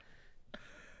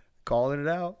 Calling it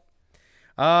out.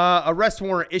 Arrest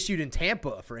warrant issued in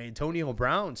Tampa for Antonio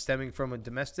Brown stemming from a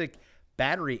domestic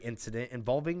battery incident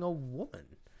involving a woman.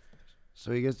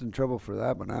 So he gets in trouble for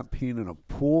that, but not peeing in a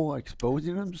pool,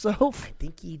 exposing himself. I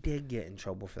think he did get in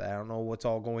trouble for that. I don't know what's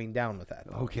all going down with that,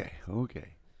 though. Okay.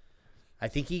 I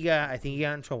think he got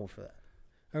in trouble for that.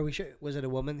 Are we sure? Was it a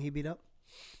woman he beat up?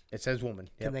 It says woman.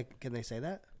 Yep. Can they say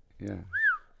that? Yeah.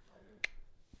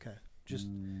 Okay. Just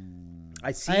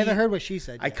I see. I haven't heard what she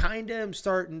said I yet. kind of am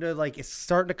starting to it's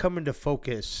starting to come into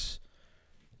focus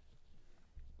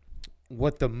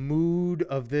what the mood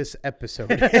of this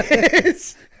episode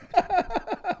is.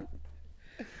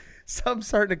 Some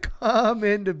starting to come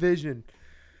into vision.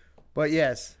 But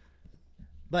yes.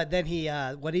 But then he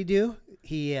what did he do?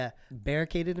 He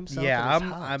barricaded himself Yeah, in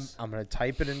his house. I'm gonna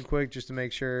type it in quick just to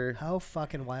make sure. How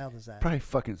fucking wild is that? Probably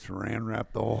fucking saran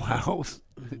wrap the whole house.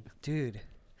 Dude.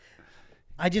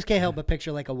 I just can't help but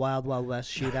picture like a Wild Wild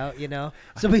West shootout, you know?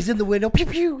 Somebody's in the window, pew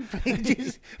pew.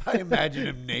 Just- I imagine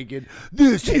him naked.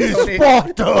 This is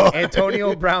Sparta.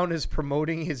 Antonio Brown is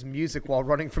promoting his music while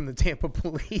running from the Tampa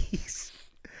police.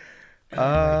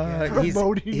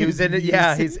 Promoting he was his in it.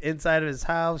 Yeah, music. he's inside of his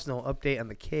house. No update on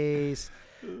the case.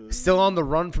 Still on the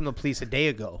run from the police a day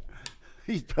ago.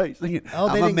 He's probably thinking,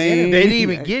 Oh, they I'm a didn't get him. man. They didn't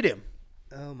even get him.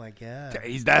 oh my God.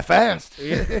 He's that fast.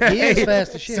 He is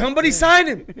fast as shit. Somebody sign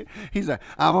him. He's like,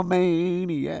 I'm a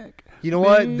maniac. You know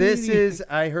what? This is.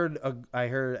 I heard.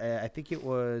 I think it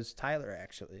was Tyler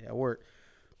actually at work.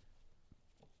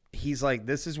 He's like,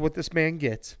 this is what this man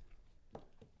gets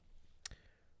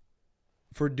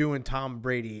for doing Tom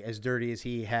Brady as dirty as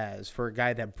he has, for a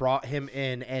guy that brought him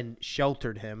in and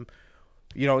sheltered him.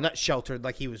 You know, not sheltered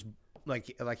like he was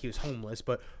like he was homeless,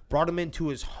 but brought him into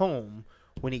his home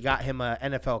when he got him a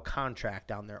NFL contract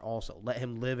down there. Also, let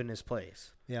him live in his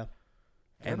place. Yeah.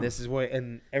 And this is what,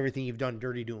 and everything you've done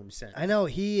dirty to him since. I know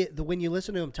when you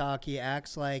listen to him talk, he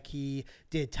acts like he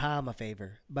did Tom a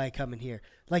favor by coming here.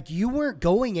 Like you weren't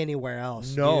going anywhere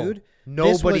else, No, dude.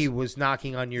 nobody This was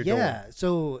knocking on your yeah, door.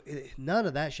 so none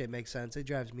of that shit makes sense. It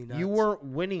drives me nuts. You weren't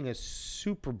winning a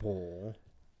Super Bowl.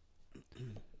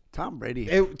 Tom Brady.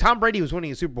 Tom Brady was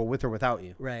winning a Super Bowl with or without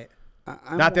you, right.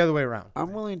 I'm not the other way around.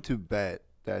 I'm willing to bet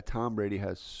that Tom Brady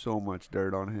has so much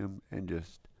dirt on him and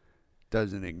just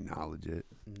doesn't acknowledge it.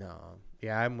 No.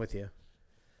 Yeah, I'm with you.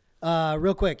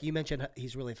 Real quick, you mentioned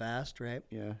he's really fast, right?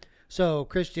 Yeah. So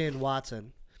Christian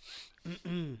Watson,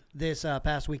 this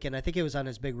past weekend, I think it was on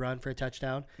his big run for a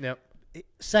touchdown. Yep.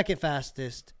 Second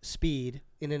fastest speed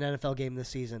in an NFL game this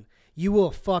season. You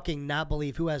will fucking not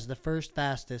believe who has the first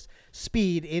fastest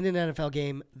speed in an NFL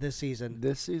game this season.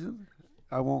 This season?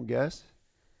 I won't guess.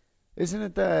 Isn't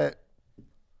it that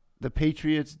the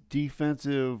Patriots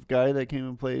defensive guy that came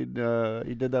and played,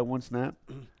 he did that one snap?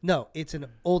 No, it's an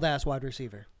old-ass wide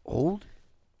receiver. Old?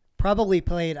 Probably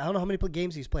played, I don't know how many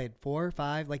games he's played, 4 or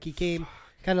 5. Like, he came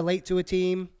kind of late to a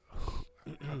team.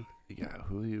 You got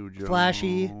Julio Jones.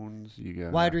 Flashy, You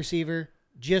got wide receiver,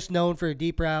 just known for a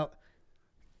deep route.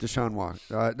 Deshaun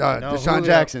Julio.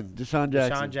 Jackson. Deshaun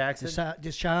Jackson.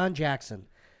 Deshaun Jackson.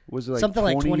 Was it like Something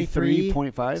like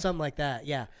 23.5? Something like that,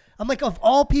 yeah. I'm like, of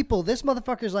all people, this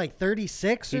motherfucker's like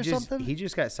 36 or something. He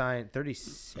just got signed.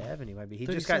 37, he might be. He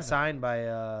just 37. got signed by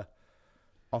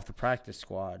off the practice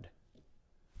squad.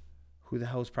 Who the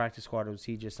hell's practice squad was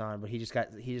he just on? But he just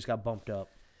got bumped up.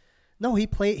 No, he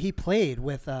played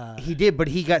with. He did, but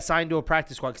he got signed to a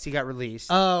practice squad because he got released.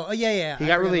 Oh, yeah. He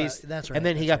got released. That's right. And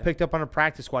then he that's got picked up on a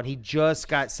practice squad. He just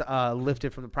got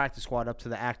lifted from the practice squad up to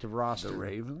the active roster. The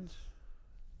Ravens?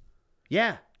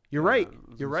 Yeah, you're right.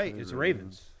 You're right. It's the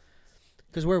Ravens.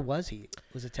 Because where was he?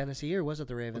 Was it Tennessee or was it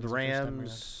the Ravens? The first time around?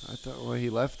 Rams. I thought he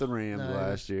left the Rams No, it last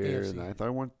was year, AFC. and I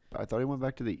thought he went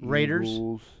back to the Raiders?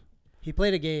 Eagles. He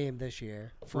played a game this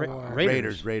year for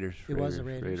Raiders. Raiders. It was the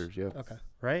Raiders. Yep. Okay.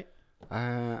 Right?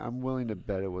 I'm willing to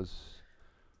bet it was.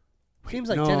 Seems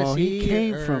like no, Tennessee. he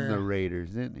came or, from the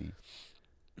Raiders, didn't he?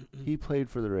 He played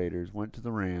for the Raiders, went to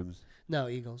the Rams. No,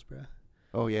 Eagles, bro.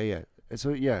 Oh yeah.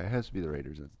 So yeah, it has to be the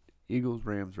Raiders then. Eagles,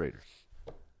 Rams, Raiders,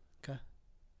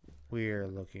 We're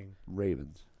looking.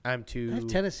 Ravens. I'm too. I have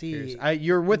Tennessee.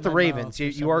 You're with in the my Ravens. mouth for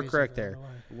You some are reason. correct I there. don't know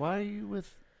why. Why are you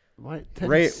with? Why? So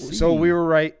Tennessee? we were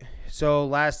right. So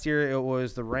last year it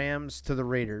was the Rams to the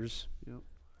Raiders. Yep.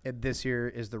 And this year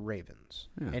is the Ravens.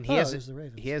 Yeah. And Oh, it was the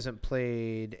Ravens. he hasn't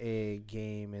played a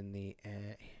game in the.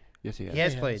 Yes, he has. He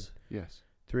has He played has. Yes.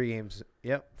 3 games.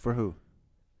 Yep, For who?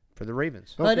 for the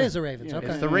Ravens. Oh, it Okay. is the Ravens. Yeah, Okay.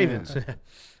 It's the yeah, Ravens. Okay.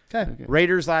 Okay.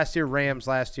 Raiders last year, Rams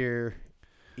last year,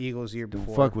 Eagles year Don't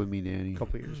before. fuck with me, Danny. A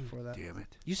couple years before that. Damn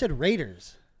it. You said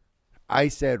Raiders. I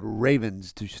said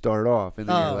Ravens to start off, and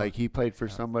then you're Oh. like, he played for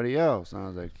somebody else. And I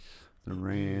was like, the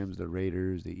Rams, the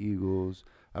Raiders, the Eagles.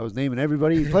 I was naming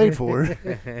everybody he played for.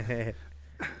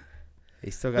 He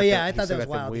still got. But yeah, the- I he thought still that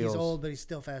was got them wild. He's wheels. old, but he's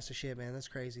still fast as shit, man. That's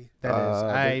crazy. That is. Uh,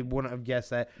 I wouldn't have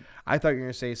guessed that. I thought you were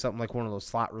gonna say something like one of those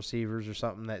slot receivers or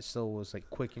something that still was like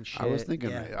quick and shit. I was thinking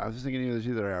Yeah. it was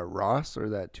either Ross or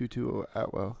that Tutu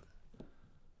Atwell.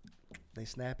 They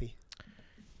snappy.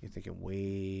 You're thinking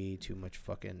way too much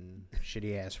fucking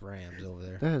shitty ass Rams over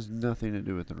there. That has nothing to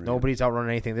do with the Rams. Nobody's outrunning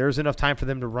anything. There's enough time for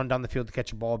them to run down the field to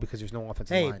catch a ball because there's no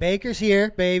offensive Hey, line. Baker's here,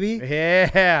 baby.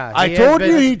 Yeah, I he told has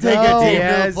you been- he'd take No. a He team to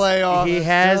has- the playoffs. He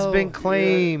has No. been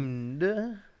claimed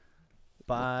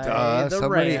by the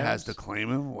Somebody Rams. has to claim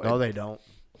him. No, they don't.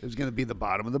 It was going to be the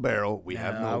bottom of the barrel. We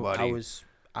have No, nobody.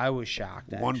 I was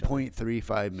shocked. actually.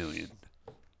 1.35 million.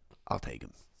 I'll take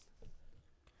him.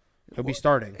 He'll be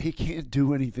starting. He can't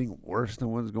do anything worse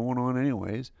than what's going on,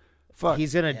 anyways. Fuck,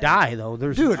 He's gonna die though.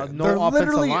 There's dude. no they're offensive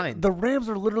literally line. the Rams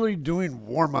are literally doing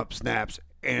warm up snaps,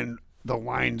 and the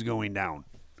line's going down.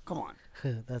 Come on.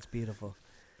 That's beautiful.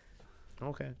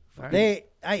 Okay. All right.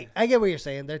 I get what you're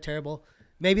saying. They're terrible.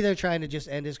 Maybe they're trying to just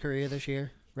end his career this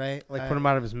year, right? Like put him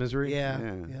out of his misery. Yeah.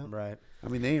 Yeah. Yeah. Right. I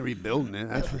mean, they ain't rebuilding it.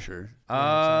 That's for sure.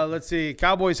 Let's see.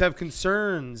 Cowboys have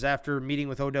concerns after meeting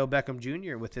with Odell Beckham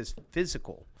Jr. with his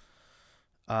physical,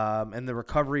 and the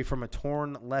recovery from a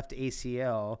torn left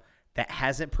ACL that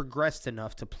hasn't progressed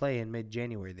enough to play in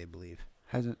mid-January. They believe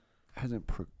Hasn't.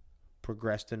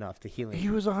 progressed enough to healing. He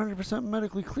was 100%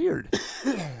 medically cleared.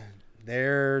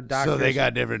 Their doctors, So they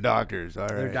got different doctors. All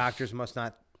their right. doctors must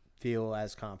not feel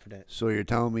as confident. So you're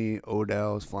telling me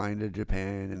Odell's flying to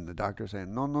Japan, and the doctor's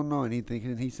saying no, and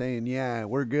he's saying yeah,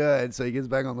 we're good. So he gets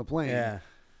back on the plane. Yeah.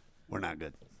 We're not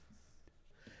good.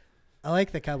 I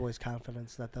like the Cowboys'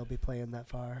 confidence that they'll be playing that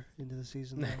far into the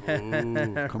season. though.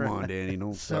 Ooh, come on, Danny.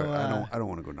 Don't So, start. I don't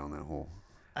want to go down that hole.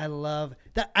 I love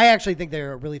that. I actually think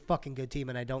they're a really fucking good team,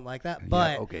 and I don't like that.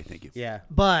 But Yeah, okay, thank you. Yeah.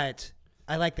 but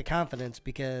I like the confidence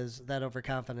because that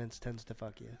overconfidence tends to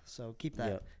fuck you. So keep that,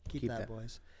 Yep. keep, Keep that, that.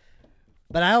 boys.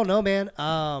 But I don't know, man.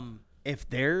 If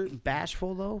they're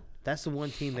bashful though, that's the one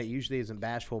team that usually isn't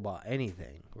bashful about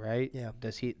anything, right? Yeah.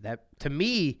 Does he that to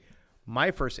me,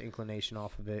 my first inclination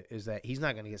off of it is that he's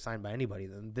not going to get signed by anybody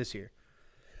then this year.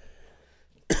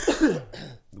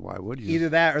 Why would you? Either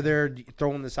that or they're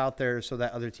throwing this out there so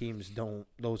that other teams don't.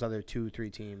 Those other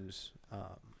 2-3 teams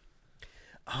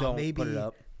don't put it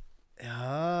up.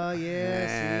 Oh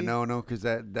yeah. See? No, because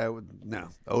that would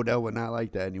Odell would not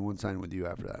like that, and he wouldn't sign with you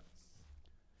after that.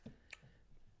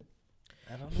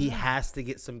 I don't know. He has to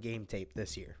get some game tape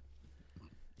this year.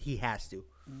 He has to.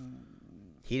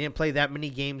 He didn't play that many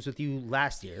games with you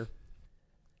last year,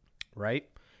 right?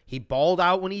 He balled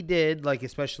out when he did, like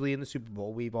especially in the Super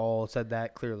Bowl. We've all said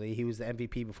that clearly. He was the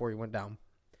MVP before he went down.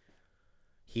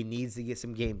 He needs to get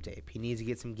some game tape. He needs to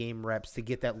get some game reps to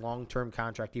get that long-term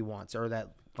contract he wants, or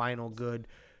that final good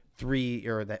 3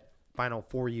 or that final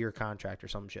 4-year contract or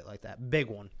some shit like that. Big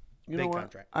one. You Big know what?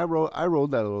 contract. I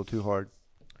rolled that a little too hard.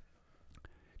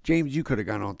 James, you could have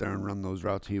gone out there and run those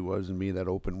routes he was and be that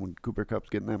open when Cooper Kupp's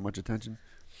getting that much attention.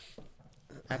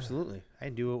 Absolutely. I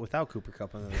can do it without Cooper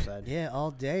Kupp on the other side. Yeah,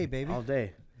 all day, baby. All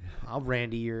day. I'll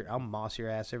moss your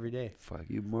ass every day. Fuck,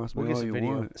 you must We'll be get all some you video.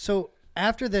 want. So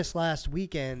after this last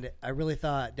weekend, I really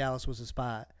thought Dallas was a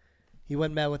spot. He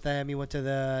went and met with them. He went to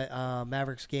the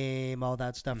Mavericks game, all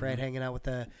that stuff, right? Hanging out with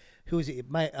who was he?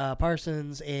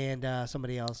 Parsons and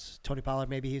somebody else, Tony Pollard.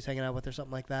 Maybe he was hanging out with or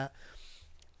something like that.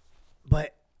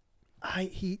 But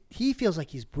he feels like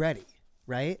he's ready,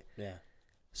 right? Yeah.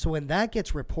 So when that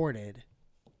gets reported,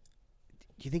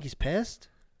 do you think he's pissed?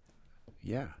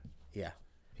 Yeah. Yeah.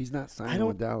 He's not signing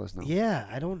with Dallas now. Yeah,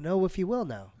 I don't know if he will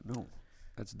now. No,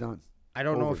 that's done. I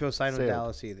don't know Over. if he'll sign with Sailed.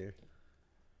 Dallas either.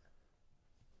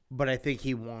 But I think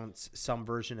he wants some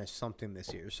version of something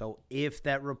this year. So if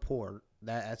that report,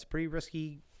 that's a pretty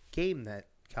risky game that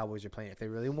Cowboys are playing if they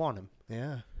really want him.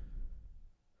 Yeah.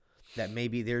 That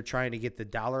maybe they're trying to get the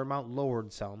dollar amount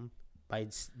lowered some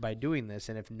by doing this.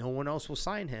 And if no one else will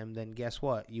sign him, then guess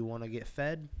what? You want to get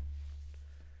fed?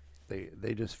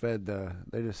 They just fed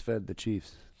the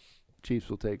Chiefs. Chiefs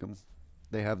will take him.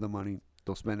 They have the money.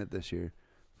 They'll spend it this year.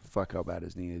 Fuck how bad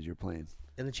his knee is. You're playing.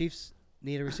 And the Chiefs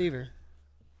need a receiver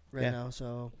right now,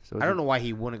 so I don't know why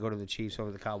he wouldn't go to the Chiefs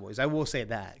over the Cowboys. I will say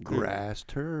that. Grass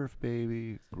turf,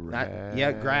 baby.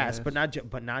 Grass, but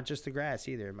not just the grass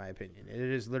either. In my opinion, it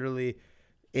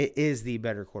is the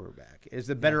better quarterback. It's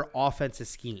the better offensive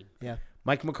scheme. yeah.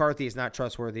 Mike McCarthy is not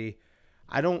trustworthy.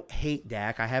 I don't hate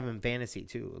Dak. I have him fantasy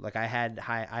too. Like I have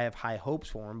high hopes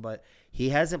for him, but he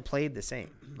hasn't played the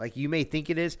same. Like you may think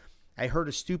it is. I heard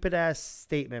a stupid ass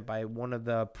statement by one of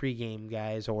the pregame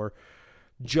guys, or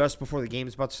just before the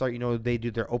game's about to start. You know, they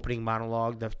do their opening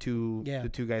monologue. The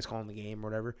two guys calling the game or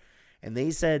whatever, and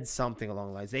they said something along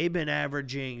the lines. They've been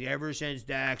averaging ever since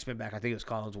Dak's been back. I think it was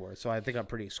Collinsworth, so I think I'm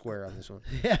pretty square on this one.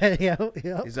 yeah.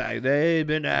 He's like, they've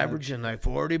been averaging like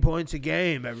 40 points a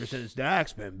game ever since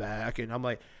Dak's been back, and I'm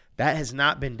like, that has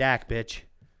not been Dak, bitch.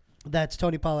 That's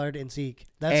Tony Pollard and Zeke.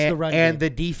 That's the run and game. the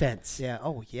defense. Yeah.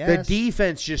 Oh, yeah. The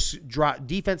defense just dropped.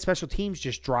 Defense special teams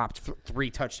just dropped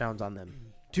 3 touchdowns on them.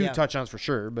 2 touchdowns for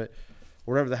sure, but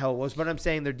whatever the hell it was. But I'm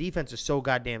saying their defense is so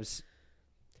goddamn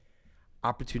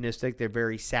opportunistic. They're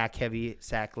very sack-heavy,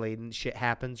 sack-laden. Shit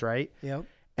happens, right? Yep.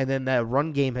 And then the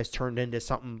run game has turned into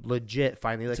something legit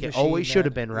finally, like It's a it machine, always should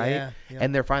have man. been, right? Yeah, yep.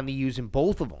 And they're finally using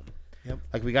both of them. Yep.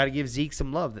 Like we got to give Zeke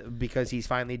some love because he's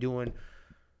finally doing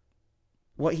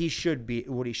what he should be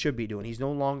doing. He's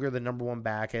no longer the number one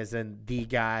back, as in the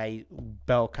guy,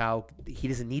 bell cow. He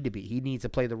doesn't need to be. He needs to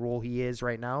play the role he is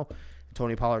right now.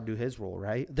 Tony Pollard do his role,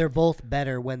 right? They're both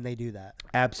better when they do that.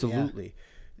 Absolutely.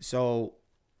 So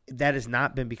that has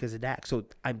not been because of Dak. So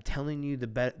I'm telling you, the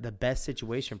best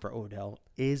situation for Odell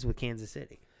is with Kansas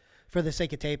City. For the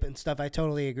sake of tape and stuff, I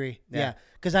totally agree. Yeah.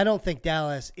 Because I don't think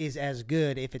Dallas is as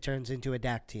good if it turns into a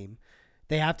Dak team.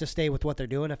 They have to stay with what they're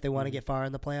doing if they want to get far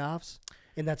in the playoffs.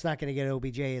 And that's not going to get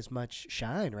OBJ as much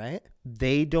shine, right?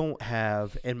 They don't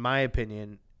have, in my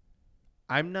opinion,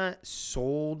 I'm not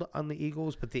sold on the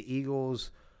Eagles, but the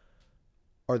Eagles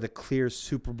are the clear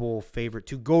Super Bowl favorite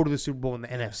to go to the Super Bowl in the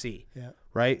NFC,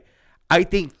 right? I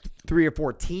think 3 or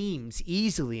 4 teams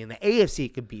easily in the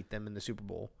AFC could beat them in the Super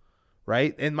Bowl,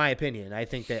 right? In my opinion,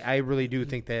 I really do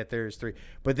think that there's 3.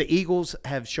 But the Eagles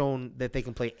have shown that they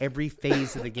can play every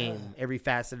phase of the game, every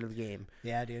facet of the game.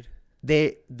 Yeah, dude.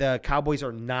 The Cowboys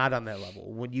are not on that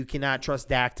level. When you cannot trust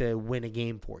Dak to win a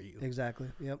game for you. Exactly.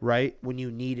 Yep. Right? When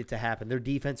you need it to happen. Their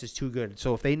defense is too good.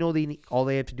 So if they know all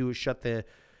they have to do is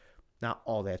not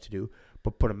all they have to do,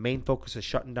 but put a main focus of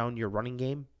shutting down your running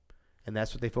game, and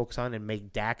that's what they focus on, and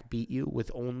make Dak beat you with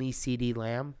only CeeDee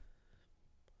Lamb.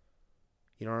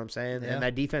 You know what I'm saying? Yeah. And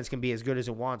that defense can be as good as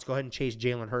it wants. Go ahead and chase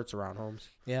Jalen Hurts around, Holmes.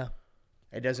 Yeah.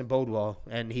 It doesn't bode well.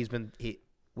 And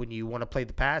when you want to play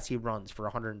the pass, he runs for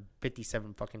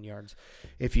 157 fucking yards.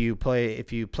 If you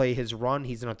play his run,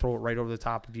 he's going to throw it right over the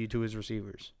top of you to his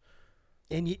receivers.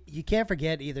 And you can't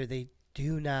forget either they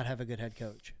do not have a good head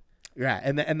coach. Yeah,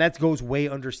 and that goes way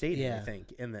understated, Yeah. I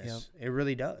think, in this. It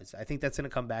really does. I think that's going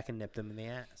to come back and nip them in the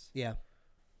ass. Yeah.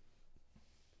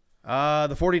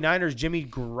 The 49ers, Jimmy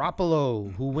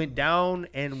Garoppolo, who went down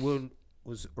and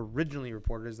was originally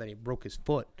reported as that he broke his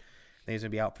foot. And he's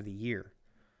going to be out for the year.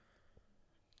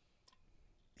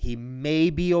 He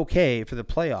may be okay for the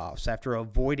playoffs after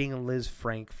avoiding a Liz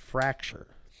Frank fracture.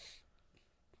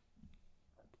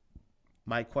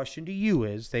 My question to you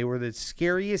is, they were the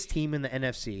scariest team in the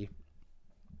NFC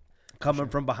coming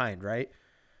from behind, right?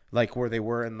 Like where they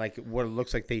were and like what it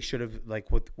looks like they should have, like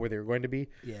where they were going to be.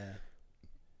 Yeah.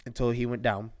 Until he went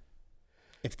down.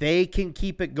 If they can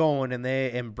keep it going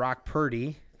and Brock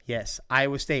Purdy, yes,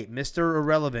 Iowa State, Mr.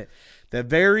 Irrelevant. The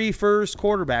very first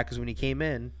quarterback, because when he came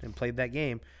in and played that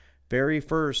game, very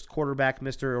first quarterback,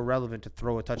 Mr. Irrelevant, to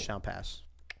throw a touchdown pass.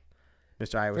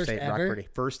 Mr. Iowa First State, Brock ever? Purdy.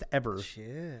 First ever.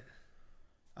 Shit.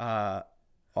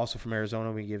 Also from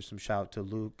Arizona, we give some shout to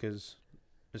Luke because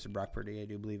Mr. Brock Purdy, I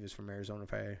do believe, is from Arizona,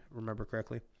 if I remember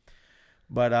correctly.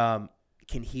 But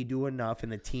can he do enough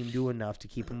and the team do enough to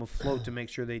keep him afloat to make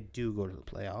sure they do go to the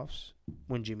playoffs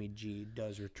when Jimmy G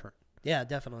does return? Yeah,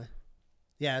 definitely.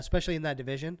 Yeah, especially in that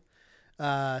division.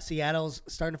 Seattle's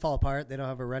starting to fall apart. They don't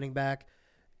have a running back.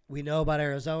 We know about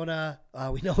Arizona.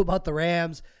 We know about the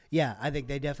Rams. Yeah, I think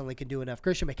they definitely can do enough.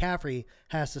 Christian McCaffrey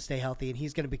has to stay healthy, and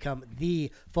he's going to become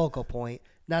the focal point.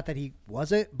 Not that he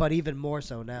wasn't, but even more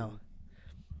so now.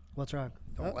 What's wrong?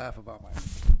 Don't laugh about my.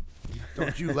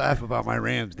 Don't you laugh about my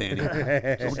Rams, Danny.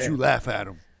 Don't you laugh at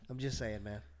them. I'm just saying,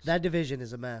 man. That division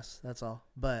is a mess. That's all.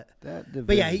 But That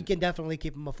yeah, he can definitely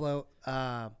keep them afloat.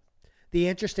 The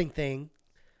interesting thing,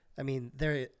 I mean,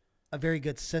 they're a very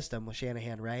good system with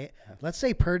Shanahan, right? Yeah. Let's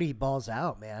say Purdy balls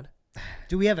out, man.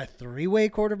 Do we have a three-way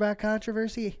quarterback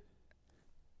controversy?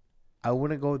 I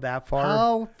wouldn't go that far.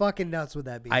 How fucking nuts would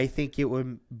that be? I think it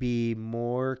would be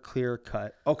more clear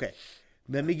cut. Okay,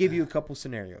 let me give you a couple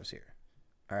scenarios here.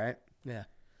 All right. Yeah.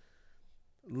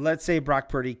 Let's say Brock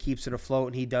Purdy keeps it afloat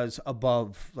and he does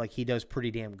above, like he does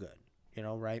pretty damn good,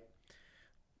 right?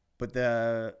 But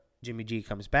the Jimmy G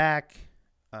comes back.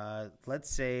 Let's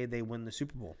say they win the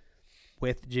Super Bowl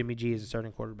with Jimmy G as a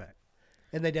starting quarterback.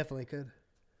 And they definitely could.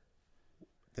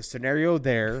 The scenario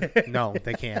there, no,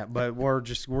 they can't. But we're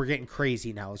getting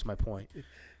crazy now. Is my point.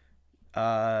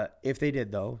 If they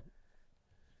did though,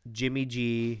 Jimmy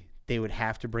G, they would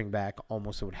have to bring back.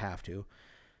 Almost, would have to.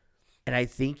 And I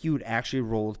think you would actually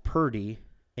roll with Purdy,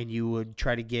 and you would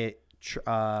try to get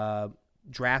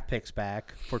draft picks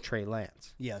back for Trey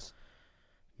Lance. Yes.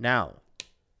 Now,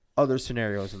 other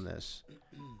scenarios in this.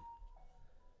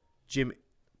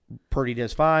 Purdy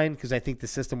does fine because I think the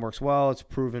system works well. It's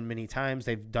proven many times.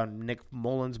 They've done Nick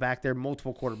Mullins back there,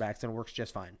 multiple quarterbacks, and it works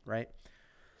just fine, right?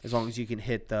 As long as you can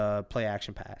hit the play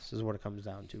action pass is what it comes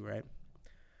down to, right?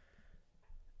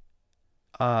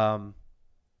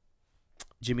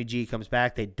 Jimmy G comes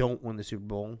back. They don't win the Super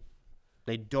Bowl.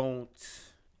 They don't.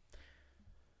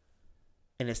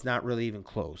 And it's not really even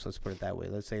close. Let's put it that way.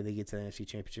 Let's say they get to the NFC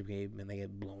Championship game and they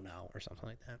get blown out or something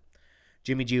like that.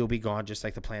 Jimmy G will be gone just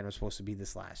like the plan was supposed to be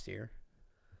this last year.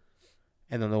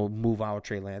 And then they'll move out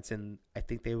Trey Lance. And I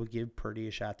think they would give Purdy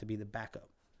a shot to be the backup.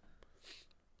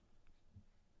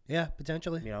 Yeah,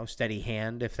 potentially. Steady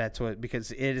hand if that's what.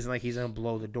 Because it isn't like he's going to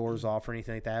blow the doors off or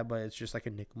anything like that. But it's just like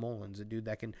a Nick Mullins, a dude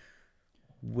that can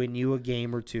win you a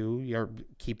game or two, or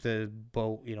keep the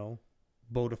boat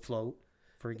afloat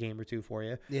for a game or two for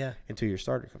you. Yeah. Until your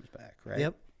starter comes back, right?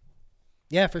 Yep.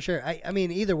 Yeah, for sure. I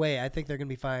mean, either way, I think they're going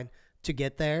to be fine to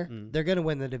get there. They're going to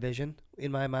win the division,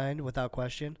 in my mind, without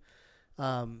question.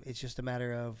 It's just a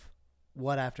matter of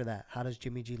what after that. How does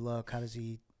Jimmy G look? How does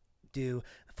he do?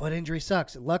 The foot injury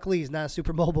sucks. Luckily, he's not a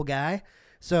super mobile guy,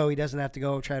 so he doesn't have to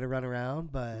go try to run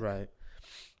around. But right.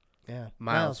 Yeah.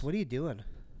 Miles, what are you doing?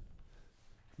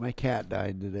 My cat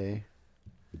died today.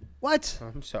 What?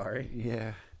 I'm sorry.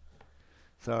 Yeah.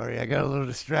 Sorry, I got a little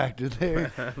distracted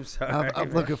there. I'm sorry.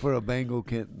 I'm looking for a Bengal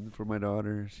kitten for my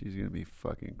daughter. She's going to be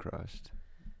fucking crushed.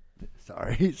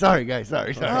 Sorry. Sorry, guys.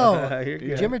 Sorry. Oh, You're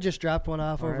good. Jimmer just dropped one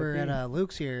off over R.I.P. at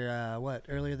Luke's here,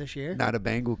 earlier this year? Not a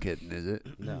Bengal kitten, is it?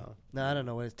 No. No, I don't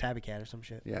know. What is Tabby Cat or some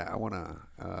shit? Yeah, I want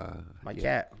to. My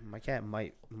cat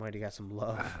might have got some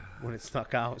love when it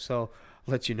snuck out, so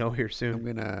I'll let you know here I'm soon.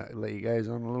 going to let you guys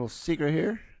on a little secret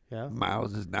here. Yeah.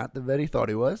 Miles is not the vet he thought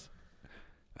he was.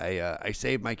 I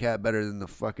saved my cat better than the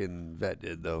fucking vet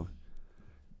did, though.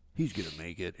 He's going to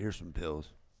make it. Here's some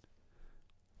pills.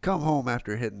 Come home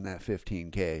after hitting that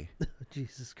 15K.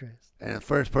 Jesus Christ. And the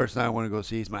first person I want to go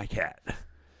see is my cat.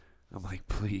 I'm like,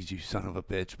 please, you son of a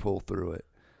bitch, pull through it.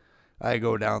 I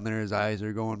go down there. His eyes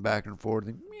are going back and forth.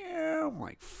 And meow, now. I'm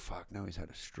like, fuck, now he's had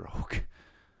a stroke.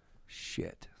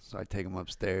 Shit. So I take him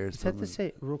upstairs. Is that the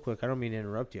same? Real quick, I don't mean to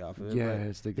interrupt you off of it. Yeah, but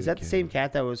it's the good is that the cat. same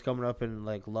cat that was coming up and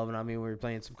like loving on me when we were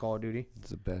playing some Call of Duty? It's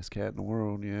the best cat in the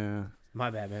world, yeah. My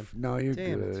bad, man. No, you're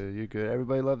Damn it. good. You're good.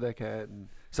 Everybody loved that cat. And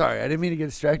sorry, I didn't mean to get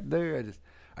distracted there.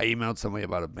 I emailed somebody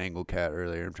about a Bengal cat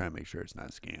earlier. I'm trying to make sure it's not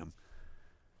a scam.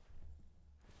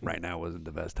 Right now wasn't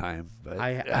the best time, but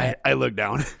I looked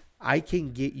down. I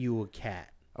can get you a cat.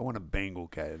 I want a Bengal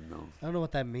cat, no. I don't know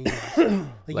what that means. Like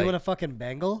you Like- want a fucking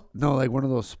Bengal? No, like one of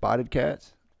those spotted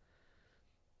cats.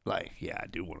 Like, yeah, I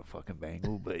do want a fucking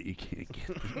Bengal, but you can't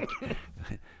get.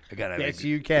 I gotta. Yes,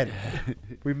 you can.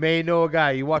 We may know a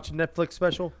guy. You watch a Netflix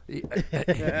special?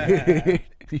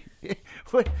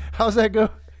 What? How's that go?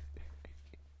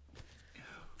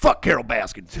 Fuck Carol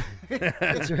Baskins,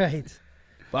 That's right.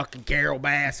 Fucking Carol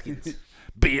Baskins.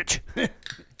 bitch.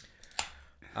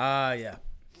 Yeah.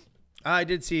 I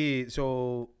did see.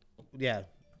 So, yeah.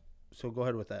 So go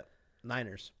ahead with that.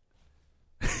 Niners.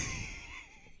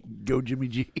 Go Jimmy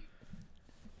G.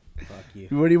 Fuck you.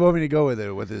 What do you want me to go with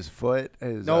it? With his foot?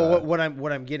 His, No, what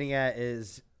I'm getting at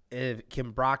is,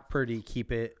 can Brock Purdy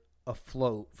keep it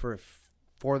afloat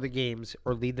for the games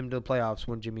or lead them to the playoffs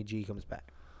when Jimmy G comes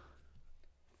back?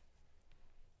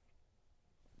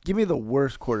 Give me the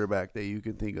worst quarterback that you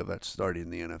can think of that's starting in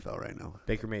the NFL right now.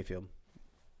 Baker Mayfield.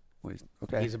 Wait,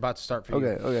 okay. He's about to start for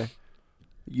Okay, you. okay.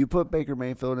 You put Baker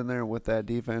Mayfield in there with that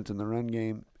defense and the run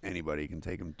game, anybody can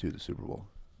take him to the Super Bowl.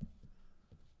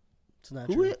 It's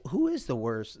not true. Who is the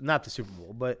worst? Not the Super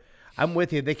Bowl, but I'm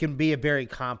with you. They can be a very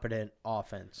competent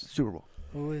offense. Super Bowl.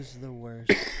 Who is the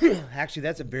worst? Actually,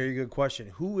 that's a very good question.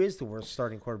 Who is the worst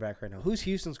starting quarterback right now? Who's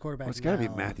Houston's quarterback? Well, it's got to be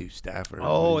now? Matthew Stafford.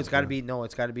 Oh, it's got to be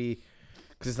it's got to be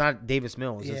because it's not Davis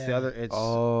Mills. It's the Yeah. other. It's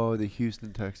Oh, the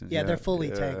Houston Texans. Yeah, they're fully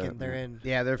Yeah. tanking. They're in.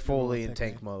 yeah, they're fully in pick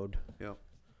tank mode. Yep.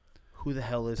 Who the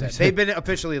hell is that? They've been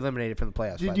officially eliminated from the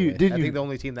playoffs. Did by you- the way. did I you- think the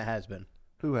only team that has been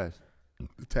Who has?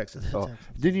 the Texans. Oh,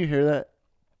 didn't you hear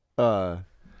that?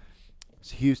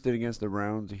 It's Houston against the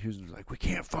Browns. Houston's like, we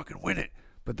can't fucking win it,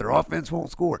 but their offense won't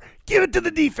score. Give it to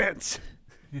the defense.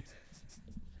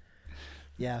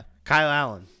 Yeah, Kyle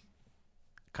Allen.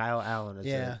 Kyle Allen is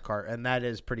Yeah. a cart, and that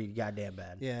is pretty goddamn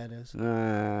bad. yeah, it is. It's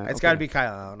Okay. got to be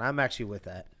Kyle Allen. I'm actually with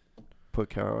that Put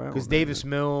Carol Allen because in Davis there.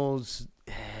 Mills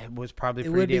was probably It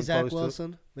pretty would be damn Zach close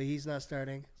Wilson, but he's not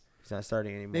starting. to. He's not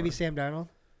starting anymore. Maybe Sam Darnold.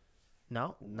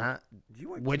 No, not. You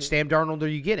want Which Sam Darnold are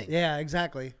you getting? Yeah,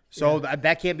 exactly. So Yeah,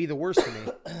 that can't be the worst to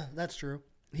me. that's true.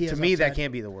 He To has me, that upside.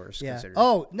 can't be the worst. Yeah. Considered.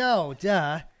 Oh no,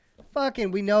 duh.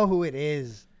 Fucking, we know who it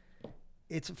is.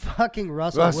 It's fucking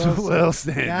Russell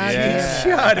Wilson. God Yeah. damn it.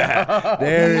 Shut up.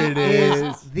 There it He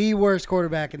is. the worst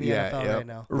quarterback in the Yeah, NFL yep. right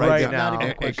now. Right, Right down. now. Not even a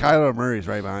And question. Kyler Murray's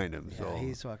right behind him. Yeah, So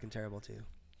he's fucking terrible too.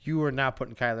 You are not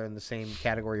putting Kyler in the same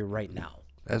category right now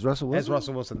as Russell Wilson. as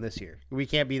Russell Wilson this year. We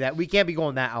can't be that. We can't be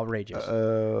going that outrageous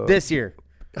Uh, this year.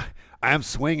 I am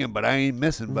swinging, but I ain't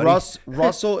missing, buddy.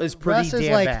 Russell is pretty Russ is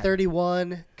damn like bad.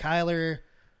 31. Kyler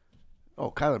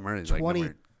Oh, Kyler Murray's like number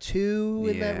 22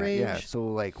 in that range. Yeah, so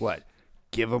like what?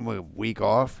 Give him a week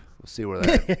off. We'll see where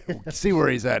that. see where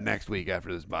he's at next week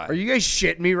after this bye. Are you guys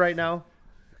shitting me right now?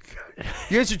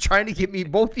 You guys are trying to get me.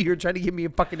 Both of you are trying to give me a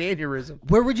fucking aneurysm.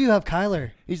 Where would you have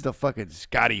Kyler? He's the fucking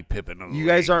Scottie Pippen of the You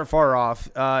guys league. aren't far off.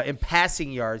 In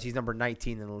passing yards, he's number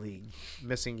 19 in the league.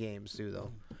 Missing games too,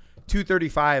 though.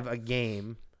 235 a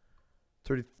game.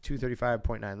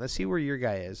 235.9. Let's see where your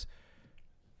guy is.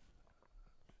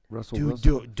 Russell Dude,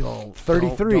 Wilson. don't.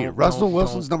 33. Don't, Russell don't,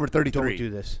 Wilson's don't, number 33. Don't do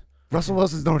this. Russell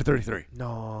Wilson's number 33.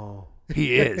 No.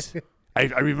 He is. I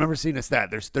remember seeing a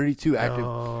stat. There's 32 active.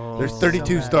 No. There's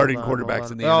 32 Hold starting Hold on, quarterbacks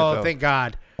hold in the on. NFL. Oh, thank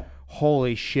God.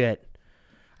 Holy shit.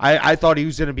 I thought he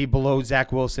was going to be below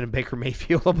Zach Wilson and Baker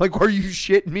Mayfield. I'm like, are you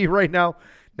shitting me right now?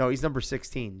 No, he's number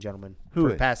 16, gentlemen. Who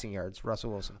for is? passing yards, Russell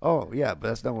Wilson. Oh, yeah, but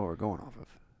that's not what we're going off of.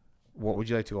 What would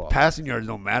you like to go off? Passing yards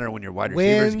don't matter when your wide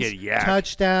receivers Wins, get yacked.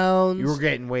 touchdowns. You were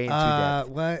getting way into depth.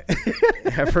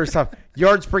 What? First off,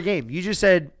 yards per game. You just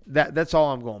said that. That's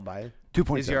all I'm going by.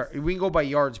 2.7. We can go by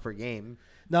yards per game.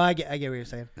 No, I get what you're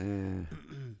saying.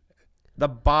 The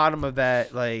bottom of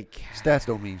that, like, Stats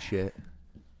don't mean shit.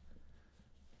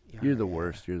 You're the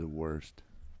worst. You're the worst.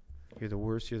 You're the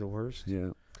worst. You're the worst. Yeah.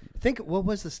 Think what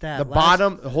was the stat? The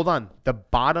bottom. Hold on. The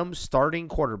bottom starting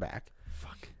quarterback.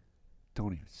 Fuck.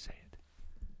 Don't even say it.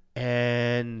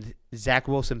 And Zach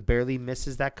Wilson barely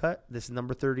misses that cut. This is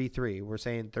number 33. We're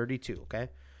saying 32, okay?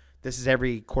 This is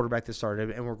every quarterback that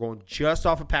started, and we're going just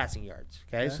off of passing yards,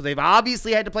 okay? So they've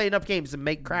obviously had to play enough games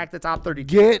to crack the top 32.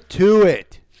 Get to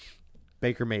it.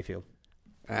 Baker Mayfield.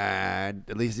 And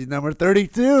at least he's number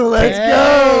 32. Let's Hey.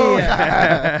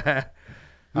 go.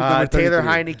 number Taylor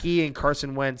 33? Heineke and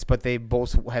Carson Wentz, but they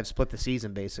both have split the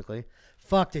season basically.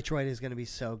 Fuck, Detroit is going to be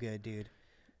so good, dude.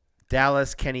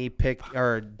 Dallas,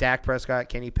 Dak Prescott,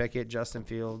 Kenny Pickett, Justin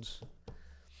Fields.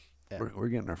 Yeah. We're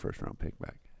getting our first round pick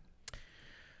back.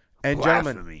 And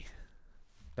gentlemen, Blasphemy.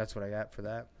 that's what I got for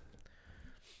that.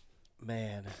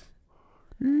 Man.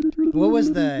 What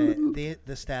was the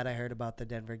stat I heard about the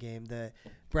Denver game? The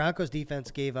Broncos defense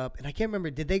gave up, and I can't remember.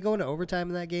 Did they go into overtime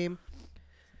in that game?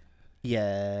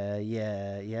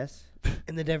 Yes.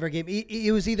 In the Denver game,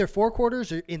 it was either 4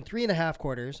 quarters or in 3.5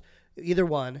 quarters. Either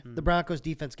one. The Broncos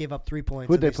defense gave up 3 points.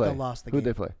 Who'd and they they play? Still lost the Who'd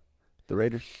game. they play? The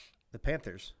Raiders? The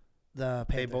Panthers. The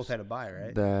They Panthers. both had a bye,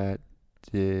 right? That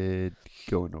did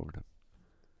go into overtime.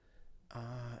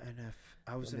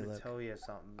 I was Let me going to look. tell you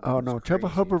something. Oh, It was no. Chuba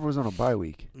crazy. Hubbard was on a bye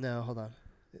week. No, hold on.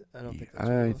 I don't think that's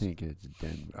what I it was. think it's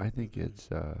Denver. I think it's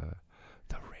the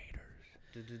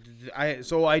Raiders.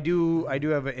 So I do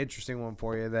have an interesting one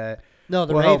for you that No,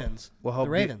 the will help- Ravens. will help The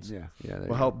you- Ravens. Yeah. There you will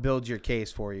go. help build your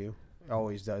case for you.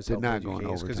 Always does Did help not build go your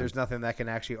in case because there's overtime. nothing that can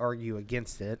actually argue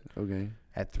against it Okay.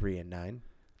 at 3-9.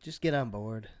 Just get on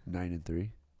board. 9-3.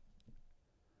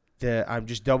 I'm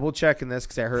just double checking this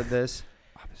because I heard this.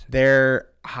 Opposite. Their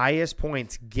highest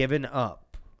points given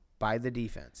up by the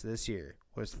defense this year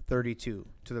was 32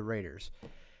 to the Raiders.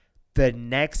 The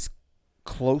next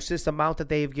closest amount that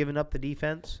they've given up the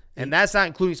defense, and that's not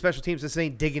including special teams. This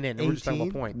ain't digging in. We're just talking 18?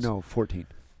 about points. No, 14.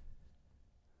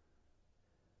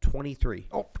 23.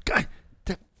 Oh, God.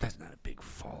 That's not a big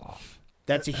fall off.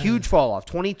 That's a huge fall off.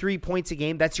 23 points a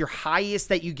game. That's your highest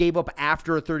that you gave up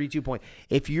after a 32 point.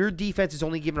 If your defense is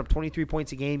only giving up 23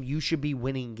 points a game, you should be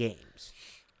winning games.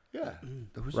 Yeah.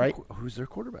 Right? Who's their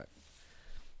quarterback?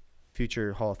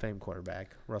 Future Hall of Fame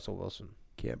quarterback, Russell Wilson.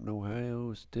 Captain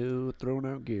Ohio still throwing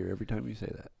out gear every time you say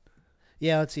that.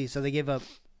 Yeah, let's see. So they gave up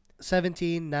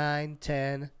 17, 9,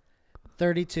 10,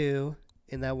 32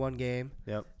 in that one game.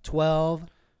 Yep. 12,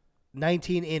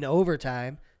 19 in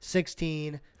overtime,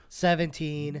 16,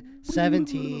 17,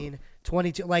 17,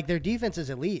 22. Like, their defense is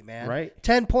elite, man. Right.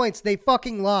 10 points. They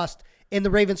fucking lost, and the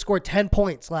Ravens scored 10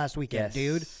 points last weekend,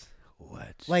 dude.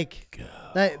 Let's Like, go.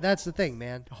 that's the thing,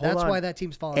 man. Hold That's on. why that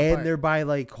team's falling And apart. they're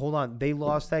by hold on, they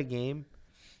lost that game,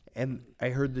 and I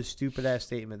heard the stupid ass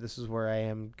statement. This is where I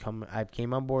am I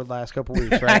came on board last couple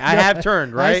weeks, right? I have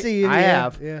turned, right? I see you. I yeah,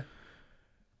 have. Yeah.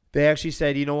 They actually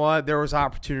said, you know what? There was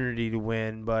opportunity to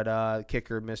win, but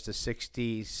kicker missed a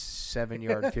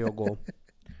 67-yard field goal.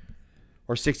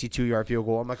 Or 62-yard field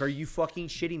goal. I'm like, are you fucking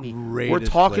shitting me? We're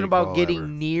Greatest talking play about call getting ever.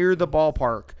 near the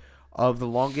ballpark of the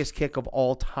longest kick of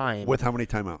all time. With how many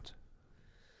timeouts?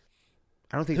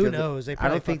 I don't think Who they're knows? They I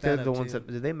probably don't think fucked they're that the up, ones too.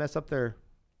 that did they mess up their.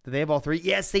 Did they have all 3?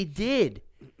 Yes, they did.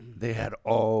 They had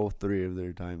all 3 of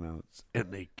their timeouts,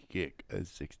 and they kick a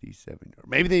 67-yard.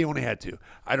 Maybe they only had 2.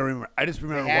 I don't remember. I just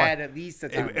remember at least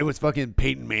a it was fucking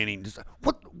Peyton Manning. Just like,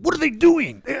 what are they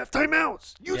doing? They have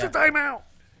timeouts. Use a timeout.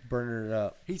 burning it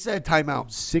up. He said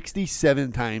timeout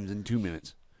 67 times in 2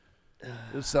 minutes. It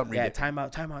was something Yeah,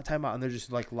 ridiculous. timeout, and they're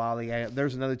just like lollygagging.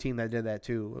 There's another team that did that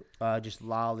too, just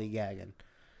lollygagging,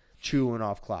 chewing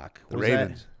off clock. The Was that-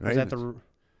 Ravens. Was that the?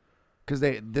 Because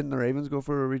didn't the Ravens go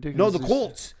for a ridiculous? No, the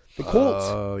Colts. The Colts.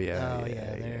 Oh yeah. Oh,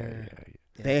 yeah, yeah,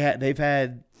 they're- They've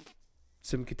had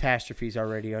some catastrophes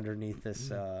already underneath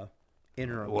this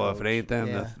interim. Well, if it ain't them,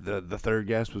 Yeah. the third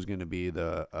guess was going to be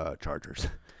the Chargers.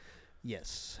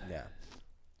 Yes. Yeah.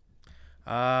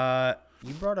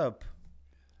 You brought up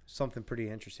something pretty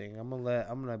interesting. I'm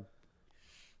gonna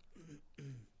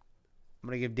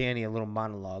give Danny a little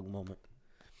monologue moment.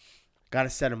 Got to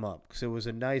set him up because it was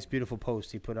a nice, beautiful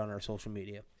post he put on our social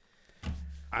media.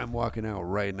 I'm walking out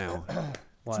right now.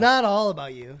 It's not all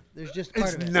about you. There's just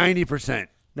part It's of it. 90%.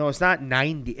 No, it's not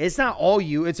 90. It's not all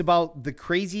you. It's about the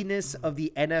craziness of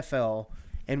the NFL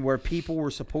and where people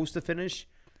were supposed to finish.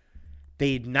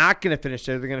 They're not going to finish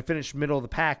there. They're going to finish middle of the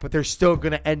pack, but they're still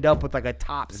going to end up with like a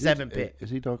top 7 pick. Is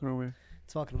he talking over here?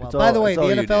 It's fucking wild. It's By all- the way, it's the all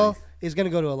you, NFL Danny. is going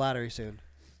to go to a lottery soon.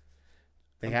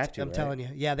 They have to. I'm telling you.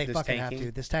 Yeah, they This fucking tanking? have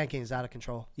to. This tanking is out of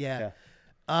control. Yeah.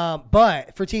 Yeah.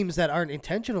 But for teams that aren't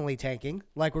intentionally tanking,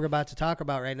 like we're about to talk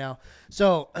about right now.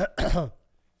 So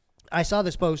I saw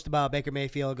this post about Baker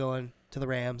Mayfield going to the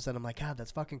Rams, and I'm like, God,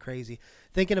 that's fucking crazy.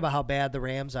 Thinking about how bad the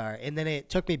Rams are. And then it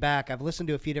took me back. I've listened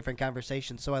to a few different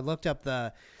conversations, so I looked up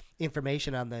the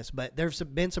information on this. But there's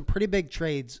been some pretty big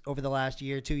trades over the last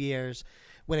year, 2 years,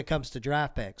 when it comes to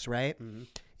draft picks, right? Mm-hmm.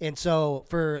 And so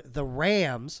for the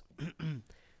Rams,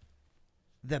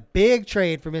 the big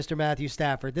trade for Mr. Matthew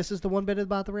Stafford, this is the one bit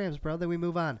about the Rams, bro, then we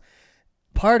move on.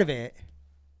 Part of it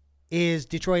is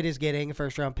Detroit is getting a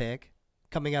first-round pick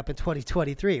coming up in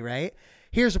 2023, right?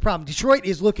 Here's the problem. Detroit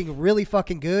is looking really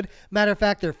fucking good. Matter of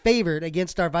fact, they're favored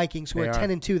against our Vikings, who They are are.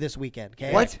 10-2 this weekend.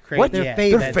 Okay? What? Crazy. What? They're Yeah,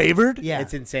 favored. They're favored? Yeah.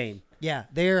 It's insane. Yeah,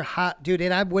 they're hot, dude,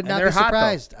 and I would And not they're be hot, though.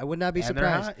 surprised. I would not be And they're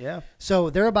surprised. hot, yeah. So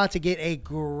they're about to get a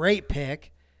great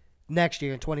pick next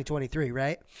year in 2023,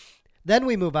 right? Then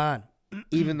we move on.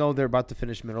 Even though they're about to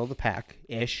finish middle of the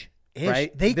pack-ish, Ish.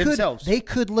 right? They Themselves.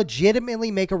 could legitimately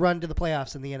make a run to the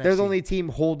playoffs in the NFC. They're the only team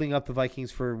holding up the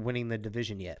Vikings for winning the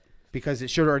division yet because it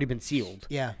should have already been sealed.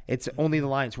 Yeah. It's only the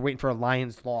Lions. We're waiting for a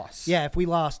Lions loss. Yeah, if we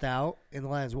lost out and the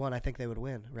Lions won, I think they would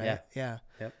win, right? Yeah.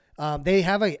 Yeah. Yep. They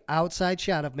have an outside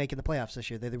shot of making the playoffs this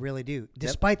year. They really do,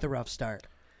 despite the rough start.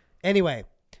 Anyway,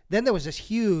 then there was this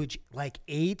huge,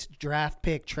 8 draft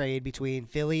pick trade between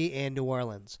Philly and New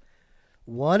Orleans.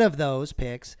 One of those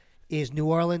picks is New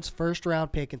Orleans'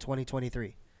 first-round pick in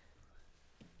 2023.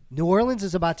 New Orleans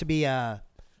is about to be a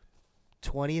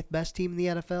 20th best team in the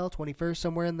NFL, 21st,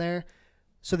 somewhere in there.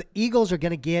 So the Eagles are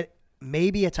going to get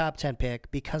maybe a top 10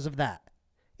 pick because of that.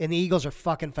 And the Eagles are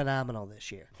fucking phenomenal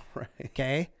this year. Right.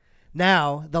 Okay?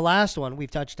 Now, the last one we've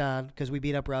touched on because we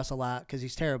beat up Russ a lot because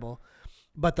he's terrible.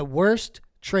 But the worst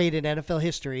trade in NFL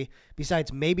history,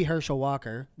 besides maybe Herschel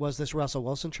Walker, was this Russell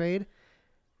Wilson trade.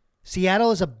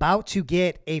 Seattle is about to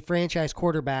get a franchise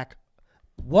quarterback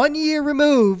 1 year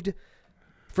removed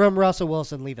from Russell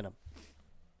Wilson leaving him.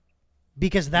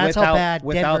 Because that's how bad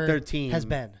Denver their team has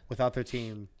been. Without their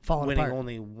team Falling winning apart.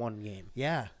 only one game.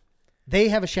 Yeah. They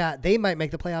have a shot. They might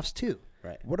make the playoffs too.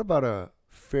 Right. What about a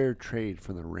fair trade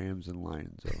for the Rams and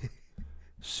Lions, though?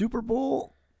 Super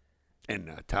Bowl and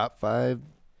a top 5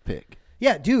 pick.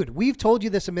 Yeah, dude, we've told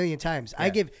you this a million times.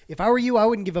 Yeah. If I were you, I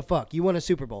wouldn't give a fuck. You won a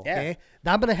Super Bowl, Yeah. okay?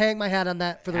 Now I'm going to hang my hat on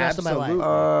that for the rest of my Absolutely.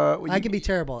 life. Well, I can be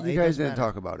terrible. You It guys doesn't didn't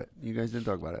matter. talk about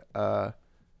it.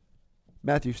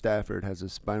 Matthew Stafford has a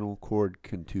spinal cord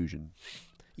contusion,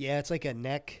 Yeah, it's like a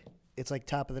neck. It's like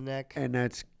top of the neck. and Or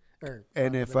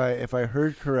bottom if of the I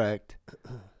heard correct,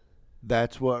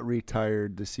 that's what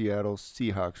retired the Seattle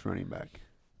Seahawks running back.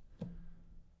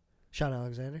 Sean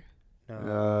Alexander.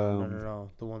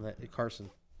 No. The one that Carson,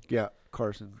 Yeah,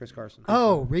 Carson. Chris Carson.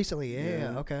 Oh, recently. Yeah,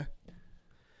 Yeah. okay.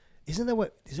 Is that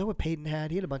what Peyton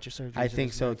had? He had a bunch of surgeries. I in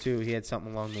think his so neck. too. He had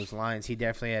something along those lines. He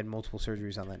definitely had multiple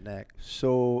surgeries on that neck.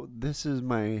 So this is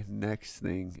my next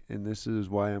thing, and this is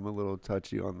why I'm a little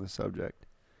touchy on the subject.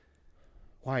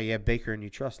 Why? You have Baker and you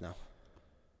trust now.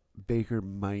 Baker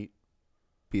might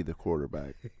be the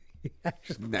quarterback. God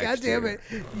next damn year.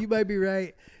 it. You might be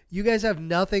right. You guys have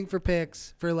nothing for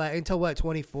picks for until what,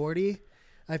 2040?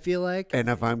 I feel like. And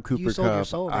if I'm Cooper sold your Kupp,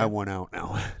 soul, I man. want out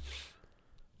now.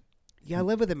 You gotta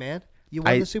live with it, man. You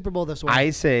won the Super Bowl this one.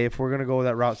 I say if we're gonna go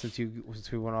that route, since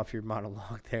we went off your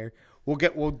monologue there,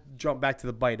 we'll jump back to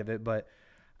the bite of it. But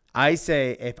I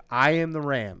say if I am the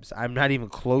Rams, I'm not even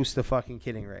close to fucking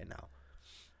kidding right now.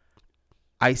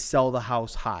 I sell the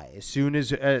house high as soon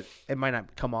as it might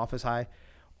not come off as high.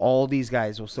 All these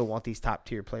guys will still want these top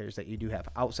tier players that you do have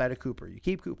outside of Cooper. You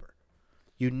keep Cooper.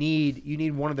 You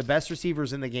need one of the best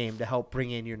receivers in the game to help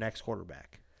bring in your next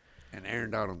quarterback. And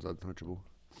Aaron Donald's untouchable.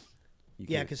 You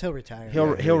yeah, can't- because he'll retire.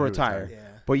 He'll he'll retire. retire.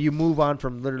 Yeah. But you move on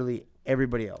from literally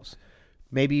everybody else.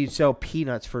 Maybe you sell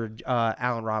peanuts for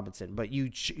Allen Robinson, but you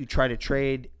try to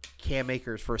trade Cam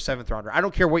Akers for a 7th rounder. I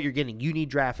don't care what you're getting. You need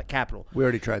draft capital. We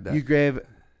already tried that. You grab,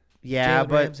 yeah, Jalen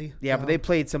but Ramsey? yeah, but No. they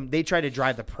played some. They tried to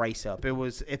drive the price up. It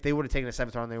was if they would have taken a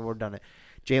 7th round, they would have done it.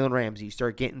 Jalen Ramsey, you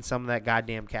start getting some of that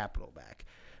goddamn capital back.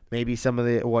 Maybe some of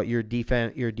your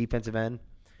defensive end.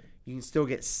 You can still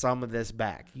get some of this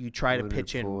back. You try to Leonard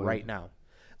pitch in Floyd. right now.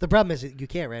 The problem is that you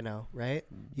can't right now, right?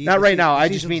 Not right now. The I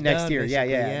just season's mean next done, year. Yeah,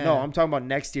 basically, yeah. No, I'm talking about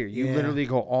next year. You Yeah. literally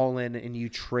go all in and you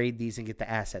trade these and get the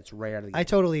assets right out of the game. I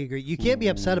totally agree. You can't be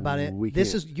upset about it. We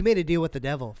This can't. is you made a deal with the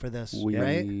devil for this,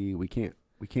 right? We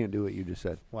can't do what you just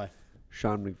said. Why?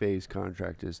 Sean McVay's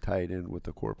contract is tied in with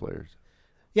the core players.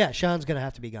 Yeah, Sean's gonna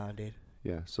have to be gone, dude.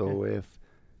 Yeah. So if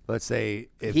let's say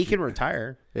if He can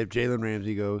retire. if Jalen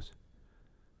Ramsey goes,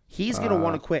 He's going to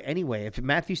want to quit anyway. If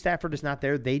Matthew Stafford is not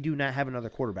there, they do not have another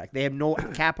quarterback. They have no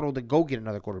capital to go get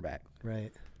another quarterback.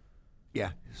 Right. yeah.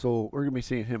 So we're gonna be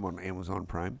seeing him on Amazon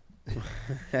Prime.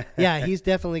 Yeah, he's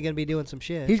definitely gonna be doing some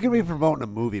shit. He's gonna be promoting a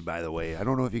movie, by the way. I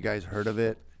don't know if you guys heard of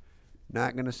it.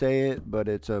 Not gonna say it, but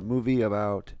it's a movie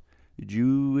about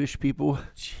Jewish people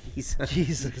Jesus.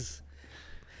 Jesus.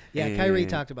 Yeah, Kyrie And-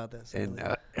 talked about this. and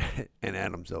and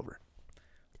Adam Silver.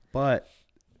 But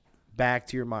back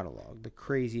to your monologue, the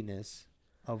craziness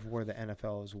of where the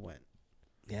NFL has went.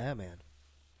 yeah, man.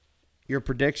 Your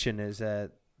prediction is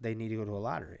that they need to go to a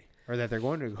lottery, or that they're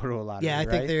going to go to a lottery. Yeah, I right?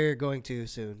 think they're going to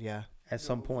soon. Yeah. at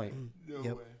some point. Yep.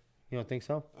 You don't think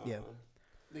so? Yeah.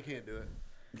 They can't do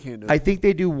it. Can't do I it. think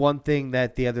they do one thing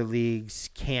that the other leagues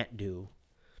can't do,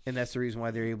 and that's the reason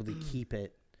why they're able to keep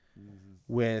it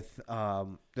with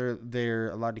they're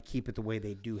allowed to keep it the way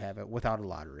they do have it without a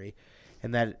lottery,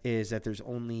 and that is that there's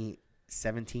only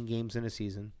 17 games in a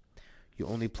season. You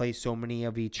only play so many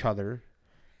of each other.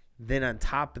 Then on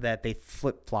top of that, they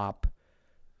flip-flop.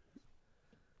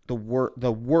 The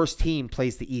worst team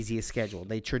plays the easiest schedule.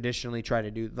 They traditionally try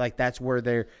to do that's where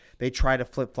they try to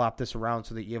flip-flop this around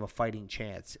so that you have a fighting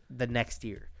chance the next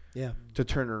year. Yeah. To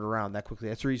turn it around that quickly.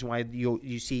 That's the reason why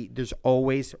you see there's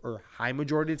always, or high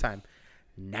majority of the time,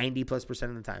 90+%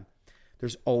 of the time,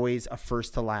 there's always a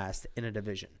first to last in a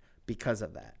division because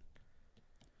of that.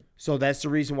 So that's the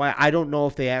reason why I don't know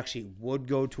if they actually would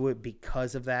go to it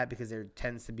because of that, because there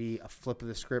tends to be a flip of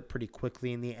the script pretty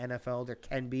quickly in the NFL. There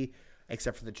can be,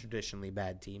 except for the traditionally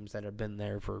bad teams that have been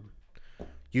there for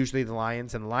usually the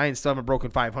Lions, and the Lions still haven't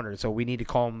broken 500, so we need to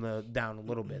calm down a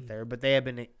little bit there. But they have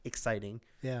been exciting.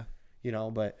 Yeah.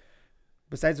 But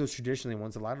besides those traditionally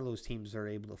ones, a lot of those teams are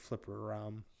able to flip it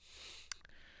around.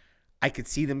 I could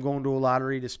see them going to a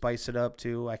lottery to spice it up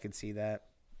too. I could see that.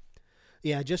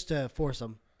 Yeah, just to force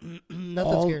them.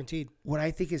 Nothing's guaranteed. What I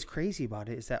think is crazy about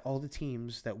it is that all the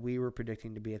teams that we were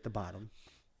predicting to be at the bottom,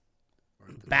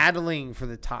 battling for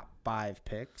the top 5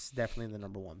 picks, definitely the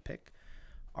number 1 pick,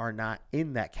 are not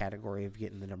in that category of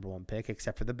getting the number 1 pick,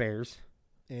 except for the Bears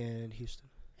And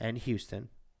Houston.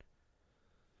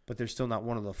 But they're still not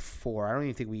one of the 4. I don't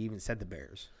even think we even said the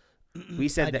Bears. We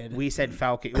said that. did. We said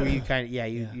Falcon. Well, you kind of,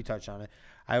 you touched on it.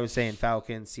 I was saying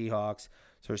Falcons, Seahawks.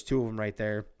 So there's 2 of them right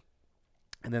there,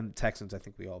 and then the Texans. I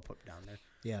think we all put down there.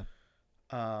 Yeah.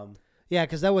 Um, Yeah,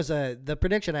 because that was the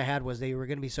prediction I had was they were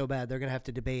going to be so bad they're going to have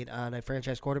to debate on a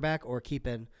franchise quarterback or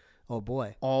keeping. Oh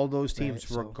boy. all those teams,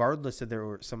 Right, so- regardless of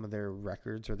some of their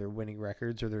records or their winning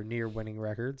records or their near winning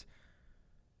records,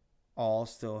 all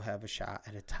still have a shot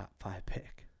at a top 5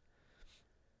 pick.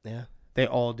 Yeah. They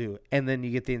all do. And then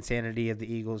you get the insanity of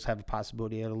the Eagles have a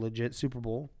possibility at a legit Super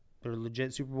Bowl. They're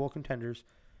legit Super Bowl contenders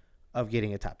of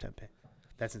getting a top 10 pick.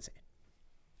 That's insane.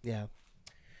 Yeah.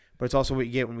 But it's also what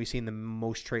you get when we've seen the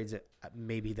most trades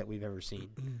that we've ever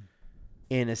seen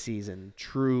in a season.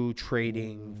 True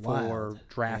trading for Wild.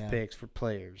 draft Yeah. picks for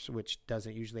players, which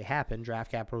doesn't usually happen.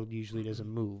 Draft capital usually doesn't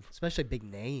move. Especially big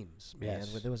names, man.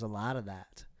 Yes. Where there was a lot of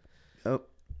that. Oh.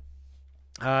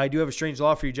 I do have a strange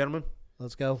law for you, gentlemen.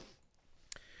 Let's go.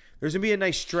 There's going to be a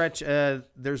nice stretch.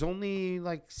 There's only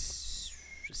like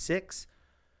 6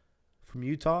 from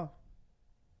Utah.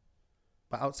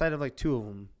 But outside of like 2 of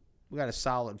them, we got a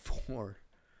solid 4.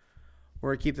 We're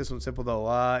going to keep this one simple, though.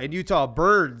 In Utah,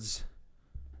 birds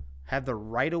have the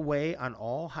right of way on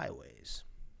all highways.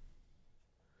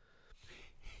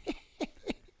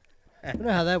 I don't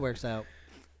know how that works out.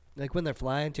 Like when they're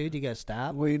flying, too, do you guys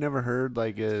stop? Well, you never heard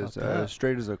like as fucked up.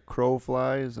 straight as a crow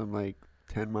flies, I'm like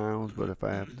 10 miles, but if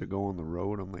I have to go on the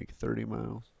road, I'm like 30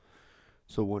 miles.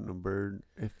 So wouldn't a bird,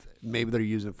 if maybe they're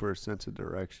using it for a sense of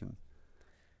direction.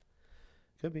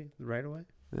 Could be the right of way.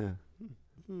 Yeah.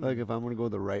 Like if I'm going to go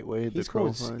the right way, the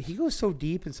crow flies. He goes so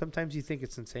deep, and sometimes you think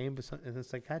it's insane, and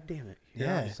it's like, God damn it. You're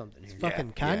Yeah. onto something here.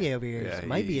 Fucking Kanye over here. Yeah,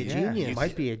 Might be a yeah. genius. He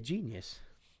might be a genius.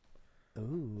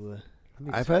 Ooh.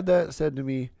 I've had that said to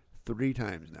me 3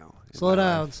 times now. in Slow my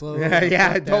down, life. slow Yeah,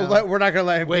 yeah. down. We're not gonna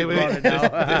let him. Wait, keep wait. going it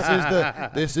now.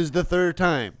 This is the 3rd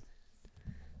time.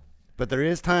 But there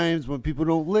is times when people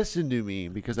don't listen to me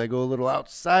because I go a little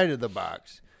outside of the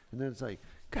box, and then it's like,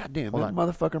 God damn, Hold that on.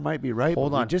 motherfucker might be right.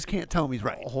 Hold but on. You just can't tell him he's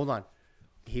right. Hold on.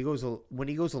 When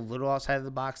he goes a little outside of the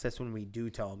box, that's when we do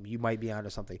tell him you might be onto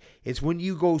something. It's when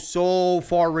you go so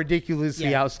far ridiculously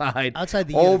Yeah. outside Outside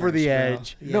the over universe, the bro.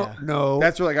 edge. Yeah. No.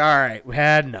 That's where like, all right, we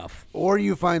had enough. Or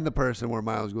you find the person where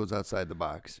Miles goes outside the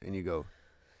box, and you go,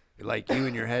 like you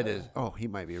in your head is, oh, he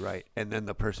might be right, and then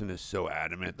the person is so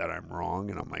adamant that I'm wrong,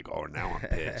 and I'm like, oh, now I'm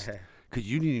pissed because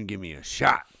you didn't even give me a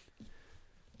shot.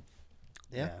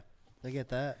 Yeah. I get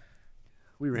that.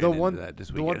 We ran The into one, that this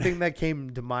the weekend. one thing that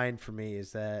came to mind for me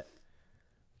is that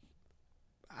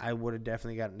I would have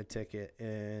definitely gotten a ticket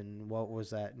in what was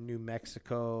that, New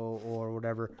Mexico or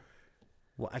whatever.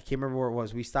 Well, I can't remember where it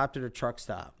was. We stopped at a truck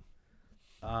stop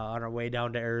on our way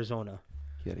down to Arizona.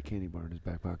 He had a candy bar in his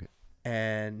back pocket.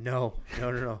 And no.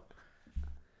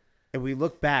 And we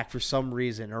looked back for some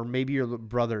reason, or maybe your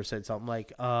brother said something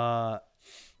like,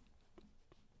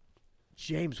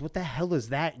 James, what the hell is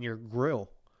that in your grill?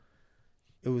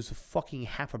 It was a fucking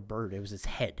half a bird. It was its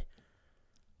head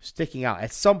sticking out.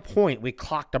 At some point, we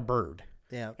clocked a bird,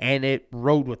 Yeah. and it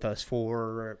rode with us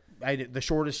for the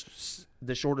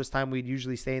shortest time we'd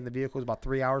usually stay in the vehicle was about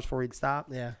 3 hours before we'd stop.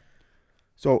 Yeah.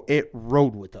 So it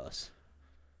rode with us.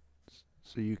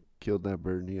 So you killed that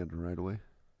bird and he had to ride away?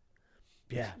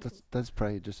 Yeah. That's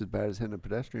probably just as bad as hitting a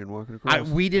pedestrian walking across.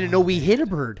 We didn't know we hit a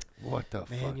bird. What the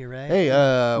Man, fuck? you're right.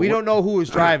 Hey, We don't know who was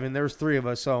driving. There was 3 of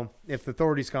us, so if the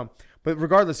authorities come. But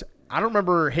regardless, I don't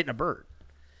remember hitting a bird.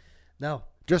 No.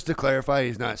 Just to clarify,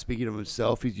 he's not speaking of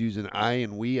himself. He's using I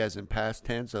and we as in past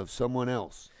tense of someone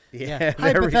else. Yeah.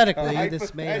 there we go. Hypothetically,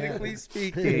 this may Hypothetically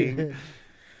speaking.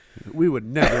 We would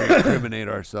never incriminate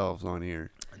ourselves on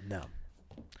here. No.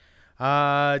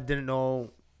 Didn't know.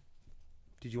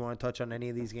 Did you want to touch on any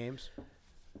of these games?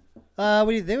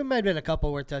 There might have been a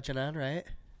couple we're touching on, right?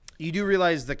 You do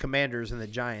realize the Commanders and the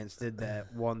Giants did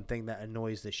that one thing that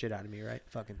annoys the shit out of me, right?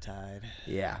 Fucking tied.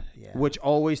 Yeah. Yeah. Which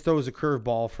always throws a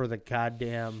curveball for the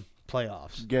goddamn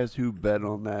playoffs. Guess who bet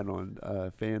on that on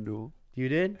FanDuel? You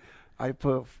did? I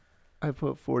put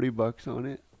 $40 on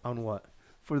it On what?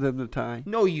 for them to tie.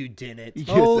 No, you didn't. Yes,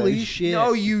 Holy I- shit.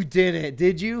 No, you didn't.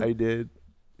 Did you? I did.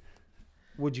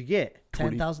 What'd you get?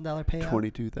 $10,000 payout.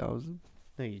 22,000.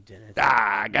 No, you didn't.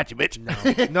 Ah, I got you, bitch.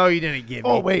 No, no, you didn't give me.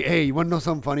 Oh wait, hey, you want to know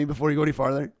something funny before you go any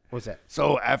farther? What's that?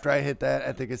 So after I hit that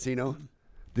at the casino,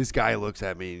 this guy looks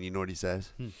at me and you know what he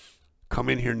says? Come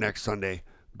in here next Sunday,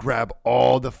 grab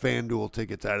all the FanDuel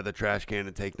tickets out of the trash can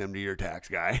and take them to your tax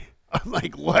guy. I'm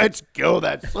like, let's go.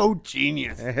 That's so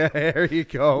genius. There you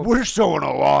go. We're showing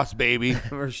a loss, baby.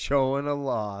 We're showing a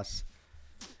loss.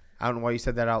 I don't know why you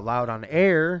said that out loud on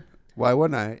air. Why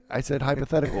wouldn't I? I said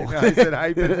hypothetical. I said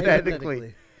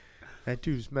hypothetically. That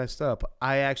dude's messed up.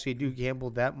 I actually do gamble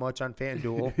that much on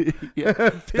FanDuel. Yeah.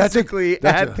 Physically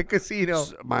that's at the casino.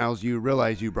 Miles, you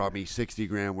realize you brought me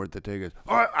 $60,000 worth of tickets.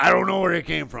 I don't know where it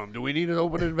came from. Do we need to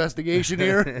open an investigation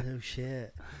here? Oh,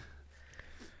 shit.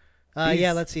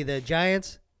 Yeah, let's see. The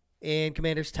Giants and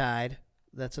Commanders tied.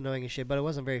 That's annoying as shit, but it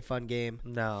wasn't a very fun game.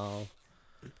 No.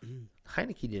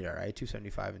 Heineke did all right.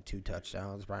 275 and 2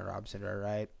 touchdowns. Brian Robinson did all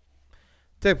right.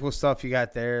 Typical stuff you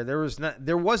got there.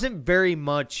 There wasn't very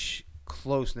much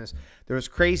closeness. There was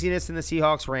craziness in the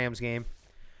Seahawks-Rams game.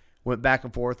 Went back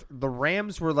and forth. The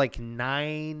Rams were like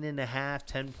 9.5,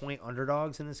 10-point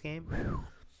underdogs in this game.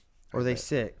 Or were they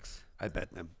 6? I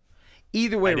bet them.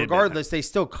 Either way, I did bet regardless, they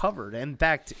still covered. In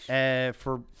fact,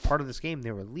 for part of this game,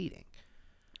 they were leading.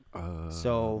 What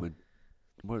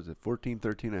is it?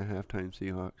 14-13 at halftime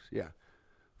Seahawks. Yeah.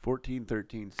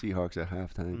 14-13 Seahawks at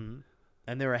halftime. Mm-hmm.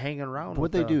 And they were hanging around.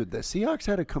 What'd they do? The Seahawks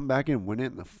had to come back and win it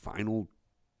in the final.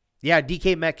 Yeah,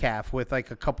 DK Metcalf with like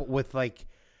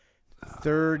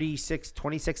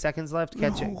 26 seconds left.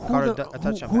 Catch it. Caught a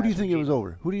touchdown. Who do you pass think from it was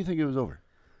over? Who do you think it was over?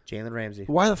 Jalen Ramsey.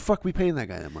 Why the fuck we paying that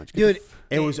guy that much? Dude,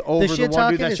 It was over the the shit one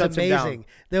talking dude that is shuts him amazing. down.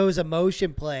 There was a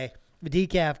motion play.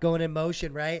 Decaf going in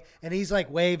motion, right? And he's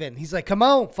like waving. He's like, "Come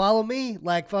on, follow me!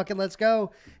 Like fucking, let's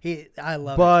go." I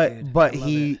love it, dude. But I love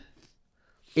he, it.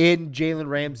 in Jalen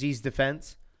Ramsey's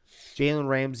defense, Jalen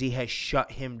Ramsey has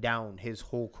shut him down his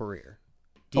whole career.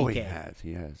 DK. Oh, he has.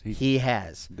 He has. He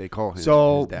has. They call him.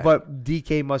 So, his dad. but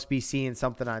DK must be seeing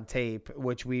something on tape,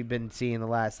 which we've been seeing the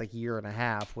last like year and a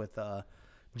half with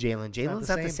Jalen. Jalen's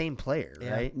not the same player,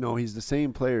 Yeah. right? No, he's the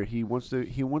same player. He wants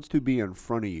to be in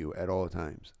front of you at all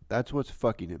times. That's what's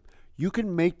fucking him. You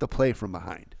can make the play from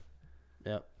behind.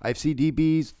 Yep. I've seen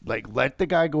DBs let the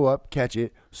guy go up, catch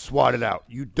it, swat it out.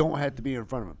 You don't have to be in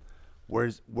front of him.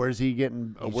 Where's he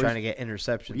getting? He's trying to get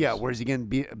interceptions. Yeah, where's he getting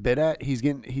bit at? He's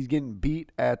getting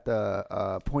beat at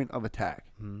the point of attack.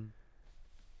 Mm-hmm.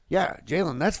 Yeah,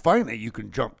 Jalen, that's fine that you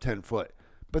can jump 10 foot,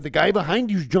 but the guy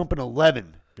behind you's jumping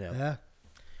 11. Yeah.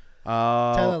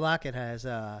 Tyler Lockett has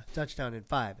touchdown in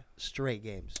 5 straight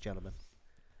games, gentlemen.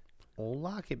 Old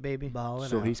Lockett, baby. Balling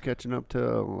So out. he's catching up to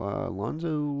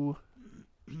Lonzo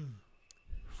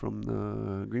from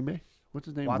the Green Bay. What's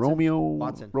his name? Watson? Romeo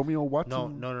Watson. Romeo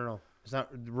Watson. No. It's not.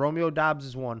 Romeo Dobbs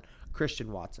is one.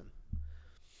 Christian Watson.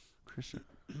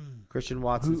 Christian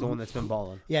Watson's the one that's been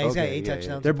balling. Yeah, he's got Okay, 8 yeah,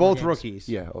 touchdowns. They're in 4 both games. rookies.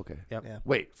 Yeah. Okay. Yep. Yeah.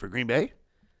 Wait, for Green Bay,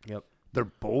 Yep. they're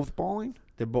both balling.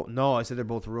 They're both. No, I said they're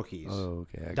both rookies. Oh,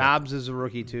 okay. I got Dobbs is a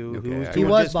rookie too. Okay, who was I doing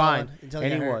He was just balling fine, until he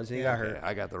and got he hurt. was. And he Yeah. got hurt. Okay,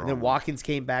 I got the wrong. And then one. Watkins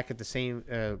came back at the same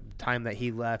time that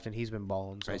he left, and he's been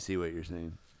balling. So. I see what you're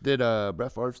saying. Did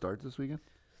Brett Favre start this weekend?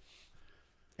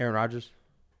 Aaron Rodgers.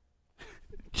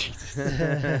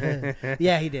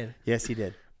 Yeah, he did. Yes, he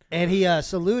did. And he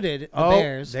saluted the Oh,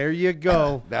 Bears. there you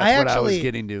go. That's what I was actually-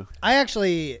 getting to. I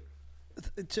actually,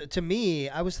 to me,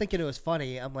 I was thinking it was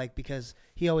funny. I'm like, because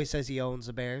he always says he owns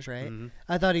the Bears, right? Mm-hmm.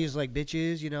 I thought he was like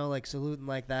bitches, like saluting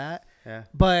like that. Yeah.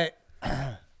 But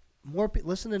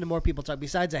listening to more people talk,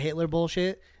 besides the Hitler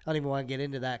bullshit, I don't even want to get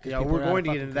into that. Yeah, people we're are out of going to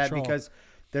get fucking into that control. because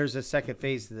there's a second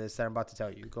phase to this that I'm about to tell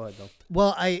you. Go ahead, though.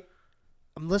 Well,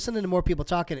 I'm listening to more people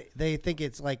talking. They think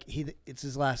it's like it's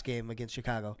his last game against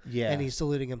Chicago. Yeah. And he's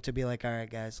saluting him to be like, all right,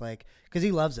 guys, like, because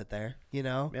he loves it there, you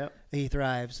know? Yep. He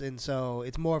thrives. And so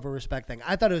it's more of a respect thing.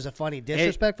 I thought it was a funny,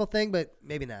 disrespectful thing, but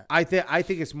maybe not. I think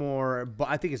it's more.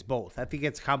 I think it's both. I think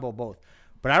it's a combo of both.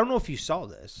 But I don't know if you saw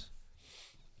this.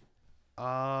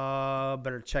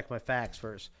 Better check my facts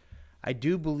first. I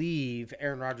do believe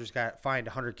Aaron Rodgers got fined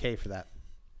 $100K for that.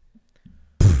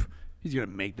 He's going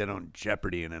to make that on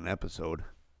Jeopardy in an episode.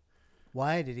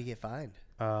 Why did he get fined?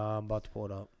 I'm about to pull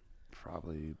it up.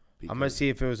 Probably. I'm going to see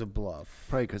if it was a bluff.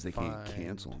 Probably because they can't Fined.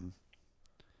 cancel him.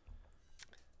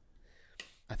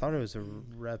 I thought it was a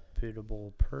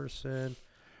reputable person.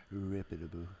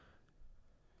 Reputable.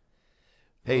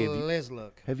 Hey, let's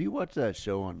look. have you watched that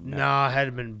show on Netflix? No, it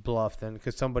had been bluffed then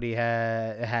because somebody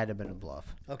had to have been a bluff.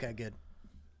 Okay, good.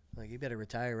 Like, you better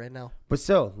retire right now. But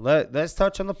still, let's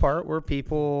touch on the part where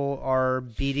people are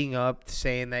beating up,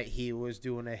 saying that he was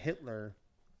doing a Hitler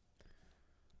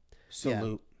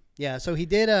salute Yeah, so he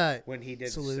did when he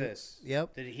did salute. this.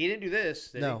 Yep. He didn't do this,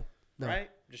 did No. he? Right?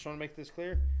 Just want to make this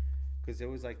clear because it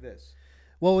was like this.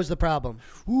 What was the problem?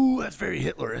 Ooh, that's very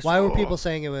Hitlerist. Why were Oh. people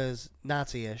saying it was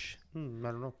Nazi-ish? I don't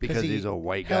know. Because he he's a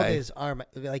white held guy. his arm,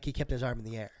 like he kept his arm in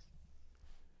the air.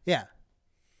 Yeah.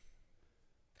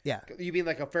 Yeah. You mean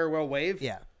like a farewell wave?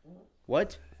 Yeah.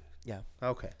 What? Yeah.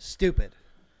 Okay. Stupid.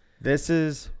 This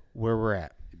is where we're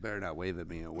at. You better not wave at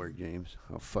me at work, James.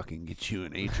 I'll fucking get you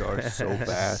in HR so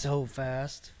fast. So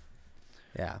fast.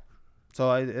 Yeah. So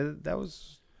I would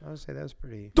say that was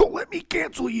pretty. Don't let me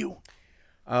cancel you.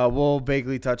 We'll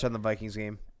vaguely touch on the Vikings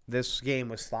game. This game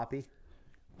was sloppy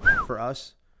for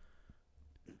us.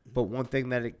 But one thing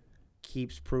that it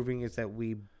keeps proving is that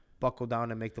we buckle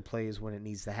down and make the plays when it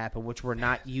needs to happen, which we're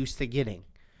not used to getting.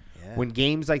 Yeah. When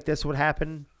games like this would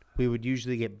happen, we would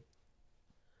usually get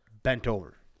bent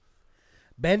over.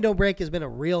 Bend don't break has been a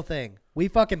real thing. We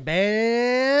fucking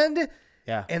bend,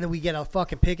 Yeah. and then we get a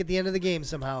fucking pick at the end of the game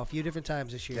somehow a few different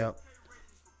times this year. Yep.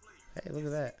 Hey, look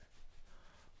at that.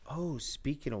 Oh,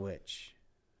 speaking of which.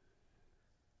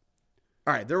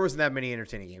 All right, there wasn't that many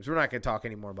entertaining games. We're not going to talk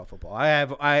anymore about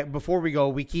football. Before we go,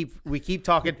 we keep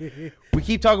talking. We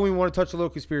keep talking. We want to touch a little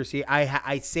conspiracy.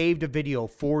 I saved a video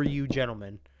for you,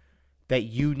 gentlemen, that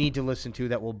you need to listen to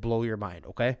that will blow your mind.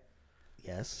 Okay,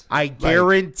 Yes. I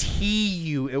guarantee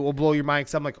you it will blow your mind.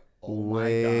 Cause I'm like, oh my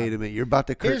Wait a god. minute. You're about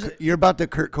to Here's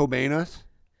Kurt Cobain us?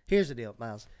 Here's the deal,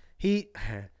 Miles.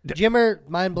 Jimmer,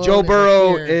 mind blown. Joe is Burrow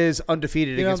like here. is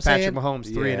undefeated You know against what I'm Patrick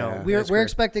saying? Mahomes, 3-0. Yeah. We're That's great.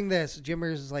 expecting this.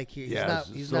 Jimmer's is like here.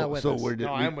 He's not with us.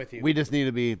 I'm with you. We just need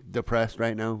to be depressed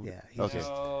right now. Yeah, he's Okay. just-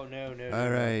 No. All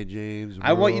right, James.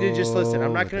 I want you to just listen. I'm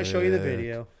roll not going to show you the it.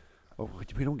 video. Oh,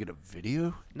 we don't get a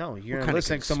video? No, you're What going kind to of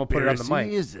listen because I'm going to put it on the conspiracy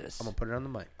mic. is this? I'm going to put it on the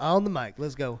mic. On the mic.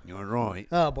 Let's go. You're right.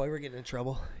 Oh boy, we're getting in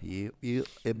trouble.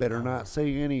 It better not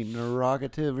say any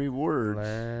derogatory words.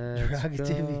 Let's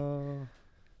Derogatory. go.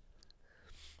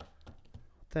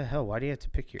 What the hell? Why do you have to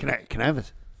pick your... Can I have a?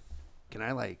 Can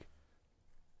I like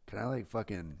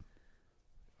fucking?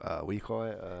 What do you call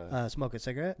it? Smoke a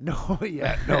cigarette. No,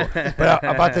 yeah, no. But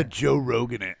I'm about to Joe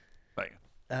Rogan it. Like,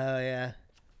 Oh yeah.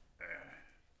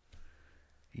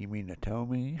 you mean to tell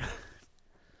me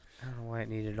I don't know why it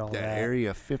needed all that that.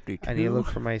 Area 52? I need to look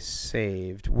for my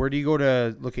saved. Where do you go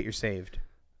to look at your saved?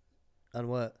 On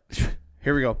what?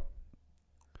 Here we go.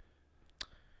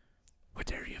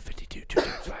 What's Area 52? 2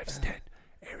 times 5 is 10.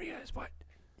 Area is what?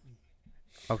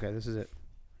 Okay, this is it.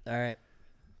 All right.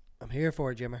 I'm here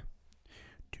for it, Jimmer.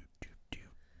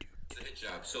 It's a hit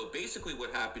job. So basically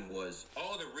what happened was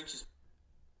all the richest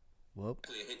Whoop.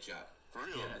 a hit job. For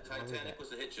real? Yeah, the Titanic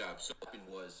was a hit job. So what happened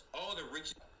was all the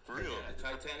richest For real? Yeah, the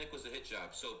Titanic was a hit job.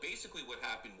 So basically what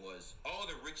happened was all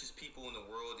the richest people in the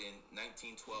world in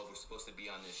 1912 were supposed to be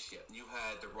on this ship. You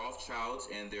had the Rothschilds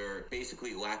and their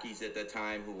basically lackeys at that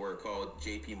time who were called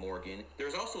J.P. Morgan. There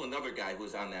was also another guy who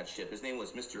was on that ship. His name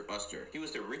was Mr. Uster. He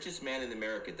was the richest man in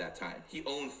America at that time. He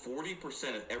owned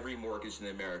 40% of every mortgage in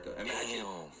America. Imagine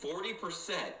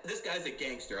 40%. This guy's a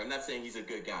gangster. I'm not saying he's a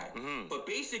good guy. But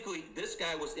basically, this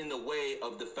guy was in the way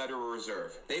of the Federal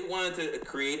Reserve. They wanted to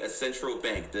create a central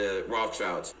bank, the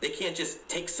Rothschilds. They can't just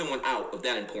take someone out of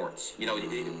that importance. You know,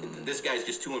 this guy's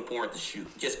just too important to shoot.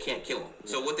 You just can't kill him.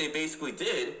 So what they basically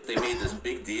did, they made this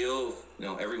big deal of, you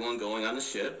know, everyone going on the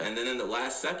ship. And then in the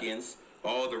last seconds,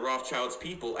 all the Rothschilds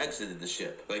people exited the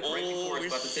ship. Like right before it's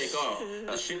about to take off.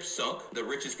 The ship sunk. The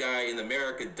richest guy in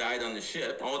America died on the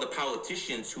ship. All the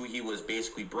politicians who he was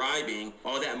basically bribing,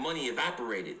 all that money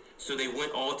evaporated. So they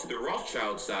went all to the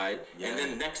Rothschild side. And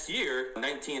then next year,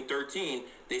 1913,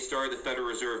 they started the Federal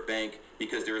Reserve Bank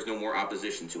because there was no more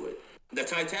opposition to it. The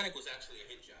Titanic was actually a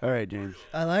hit job. All right, James.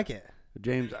 I like it.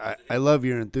 James, I love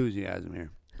your enthusiasm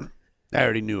here. I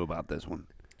already knew about this one.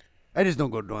 I just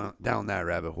don't go down that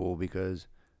rabbit hole because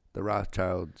the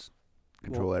Rothschilds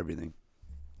control everything.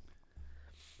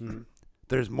 Mhm.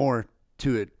 There's more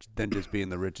to it than just being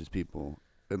the richest people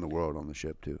in the world on the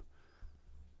ship, too.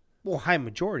 Well, high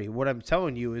majority. What I'm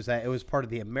telling you is that it was part of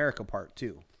the America part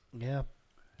too, Yeah.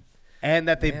 and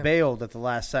that they Man. bailed at the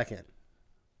last second.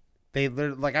 They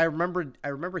like I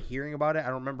remember hearing about it. I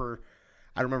don't remember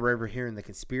ever hearing the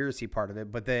conspiracy part of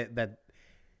it, but that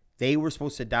they were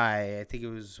supposed to die. I think it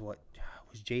was was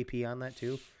JP on that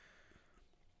too.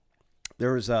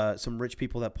 There was some rich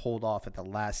people that pulled off at the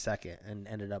last second and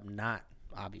ended up not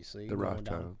obviously The going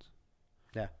down. Rothschilds.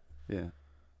 Yeah. Yeah.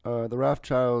 The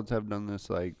Rothschilds have done this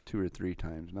like 2 or 3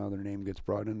 times. Now their name gets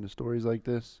brought into stories like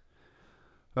this.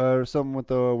 Something with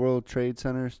the World Trade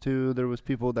Centers too. There was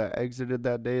people that exited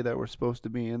that day that were supposed to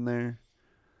be in there.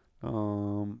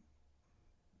 But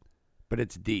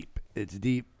it's deep. It's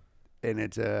deep, and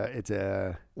it's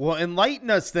a. Well, enlighten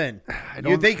us then. I You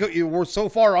don't think we're so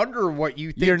far under what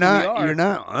you think you're not. we are? You're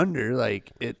not under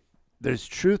like it. There's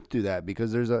truth to that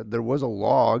because there was a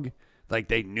log. Like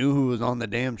they knew who was on the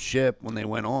damn ship when they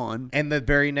went on. And the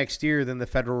very next year, then the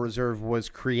Federal Reserve was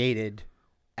created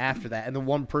after that. And the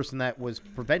one person that was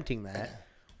preventing that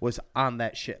was on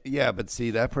that ship. Yeah, but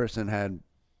see, that person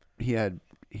he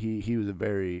was a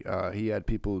very he had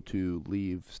people to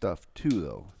leave stuff too,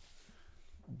 though.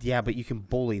 Yeah, but you can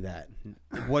bully that.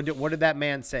 What did that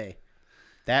man say?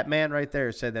 That man right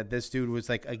there said that this dude was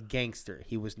like a gangster.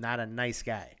 He was not a nice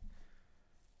guy.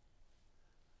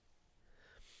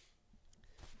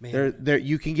 Man. There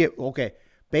you can get okay.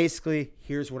 Basically,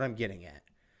 here's what I'm getting at.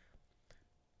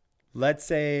 Let's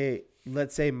say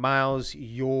Miles,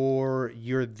 you're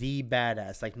the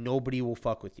badass. Like nobody will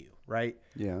fuck with you, right?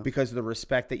 Yeah. Because of the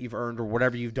respect that you've earned or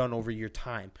whatever you've done over your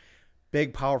time.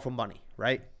 Big, powerful money,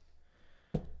 right?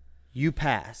 You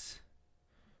pass.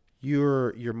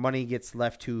 Your money gets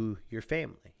left to your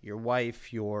family, your wife,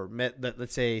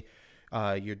 let's say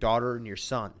your daughter and your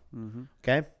son. Mm-hmm.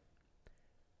 Okay.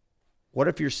 What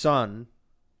if your son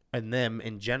and them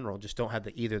in general just don't have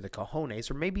either the cojones,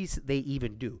 or maybe they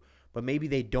even do, but maybe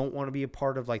they don't want to be a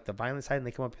part of like the violent side, and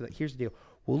they come up here like, here's the deal: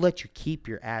 we'll let you keep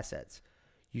your assets.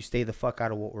 You stay the fuck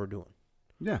out of what we're doing.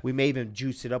 Yeah. We may even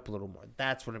juice it up a little more.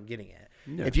 That's what I'm getting at.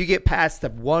 Yeah. If you get past the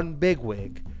one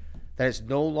bigwig that is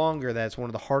no longer that's one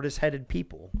of the hardest headed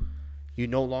people, you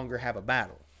no longer have a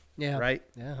battle. Yeah. Right?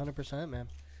 Yeah, 100%, man.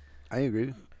 I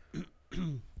agree.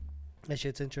 That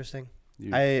shit's interesting.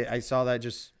 I saw that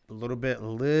just a little bit of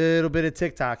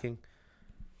TikToking.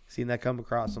 Seen that come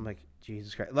across. I'm like,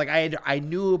 Jesus Christ. Like I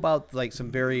knew about like some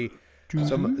very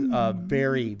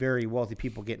very wealthy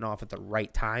people getting off at the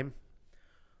right time.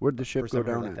 Where'd the ship First go time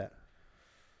I heard down like at? that.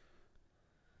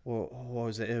 Well, what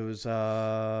was it? It was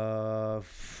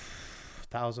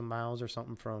 1,000 miles or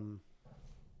something from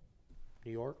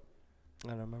New York. I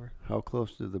don't remember. How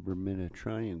close to the Bermuda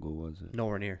Triangle was it?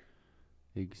 Nowhere near.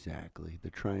 Exactly. The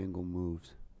triangle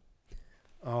moves.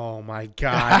 Oh my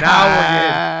God!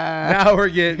 Now we're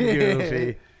getting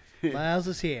goofy. Miles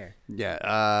is here.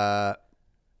 Yeah.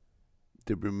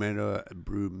 The Bermuda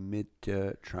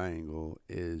Triangle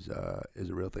is a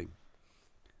real thing.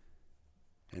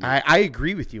 And I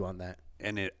agree with you on that.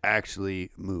 and it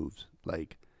actually moves.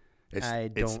 Like I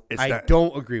don't not-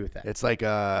 don't agree with that. It's like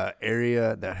a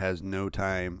area that has no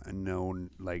time, no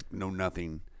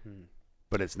nothing,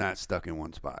 but it's not stuck in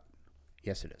one spot.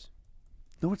 Yes, it is.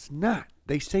 No, it's not.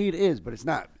 They say it is, but it's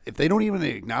not. If they don't even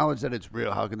acknowledge that it's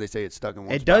real, how can they say it's stuck in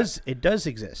one spot? It does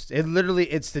exist.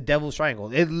 It's the Devil's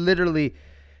Triangle. It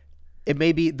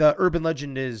may be, the urban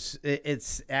legend is,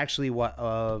 it's actually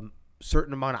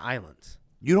certain amount of islands.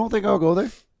 You don't think I'll go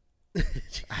there?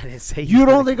 I didn't say You were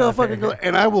don't gonna think I'll fucking go?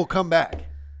 And I will come back.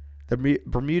 The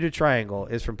Bermuda Triangle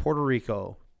is from Puerto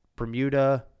Rico,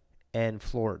 Bermuda, and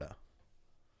Florida.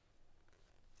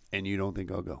 And you don't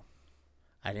think I'll go?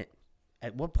 I didn't.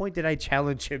 At what point did I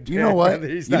challenge him? You know what?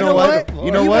 He's You not know going what? to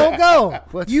You know You what? won't go.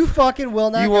 Let's- You fucking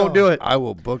will not You go. won't do it. I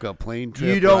will book a plane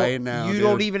trip You don't. right now. you dude.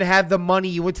 don't even have the money.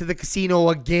 You went to the casino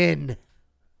again.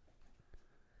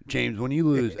 James, when you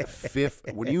lose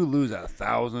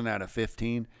 1,000 out of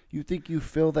 15, you think you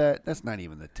feel that? That's not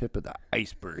even the tip of the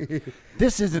iceberg.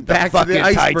 This isn't the Back to fucking the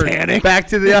iceberg. Titanic. Back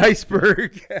to the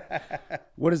iceberg.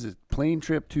 What is it? Plane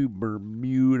trip to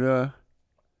Bermuda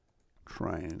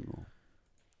Triangle.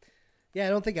 Yeah, I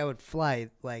don't think I would fly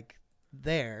like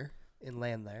there and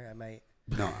land there. I might.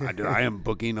 No, I am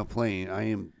booking a plane. I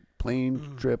am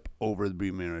plane trip over the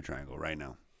Bermuda Triangle right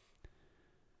now.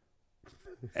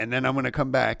 And then I'm going to come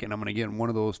back and I'm going to get in one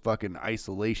of those fucking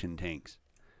isolation tanks.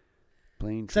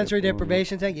 Plane trip Sensory over-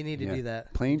 deprivation tank. You need to yeah. do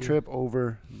that. Plane Do- trip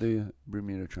over the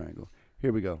Bermuda Triangle.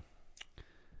 Here we go.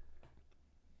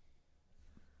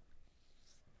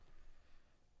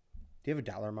 Do you have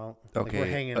a dollar amount? Like, we're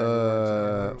Okay. hanging on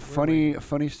your words.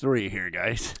 Funny story here,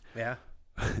 guys. Yeah.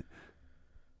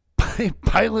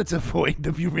 Pilots avoid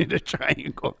the Bermuda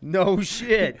Triangle. No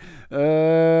shit.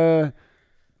 Uh,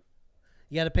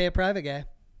 You got to pay a private guy.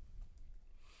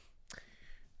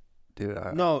 dude.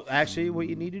 No, actually, what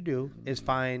you need to do is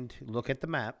look at the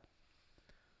map.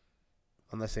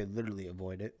 Unless they literally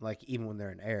avoid it, like even when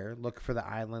they're in air, look for the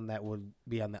island that would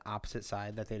be on the opposite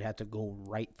side that they'd have to go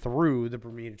right through the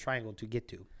Bermuda Triangle to get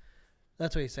to.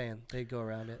 That's what he's saying. They go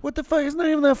around it. What the fuck? It's not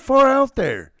even that far out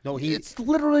there. No, it's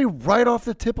literally right off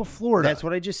the tip of Florida. That's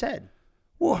what I just said.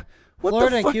 What Florida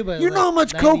the and fuck? Cuba is You know how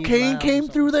like much 90 cocaine miles or came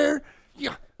something. through there?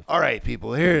 Yeah. All right,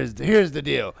 people. Here's the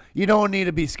deal. You don't need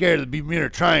to be scared of the Bermuda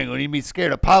Triangle. You need to be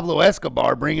scared of Pablo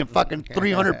Escobar bringing fucking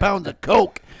 300 pounds of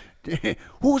coke.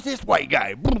 Who's this white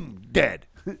guy? Boom, dead.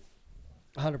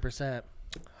 100%.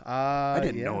 I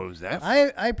didn't know it was that.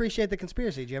 I appreciate the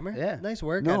conspiracy, Jimmer. Yeah. Nice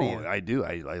work out of No, you. I do.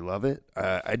 I love it.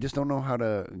 I just don't know how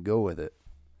to go with it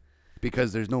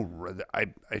because there's no. I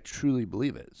truly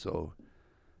believe it. So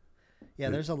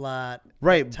Yeah, there's a lot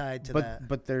Right, tied to but that.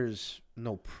 but there's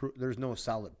no there's no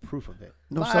solid proof of it.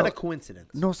 No a lot solid- of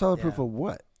coincidence. no solid proof Yeah. of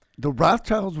what. The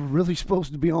Rothschilds were really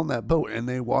supposed to be on that boat, and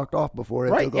they walked off before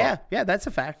it Right? took Yeah, off. yeah, that's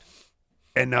a fact.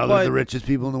 And now they're But the richest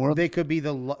people in the world. They could be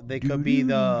the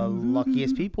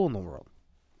luckiest people in the world.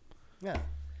 Yeah.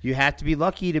 You have to be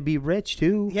lucky to be rich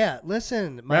too. Yeah,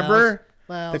 listen. Miles, Remember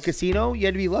Miles, the casino? You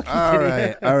had to be lucky.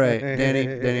 all right,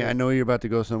 Danny. I know you're about to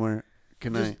go somewhere.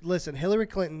 Can I? just listen, Hillary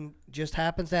Clinton just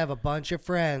happens to have a bunch of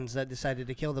friends that decided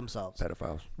to kill themselves.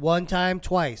 Pedophiles. One time,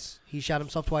 twice. He shot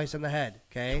himself twice in the head,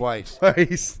 okay? Twice.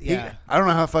 Twice. Yeah. I don't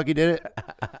know how the fuck he did it.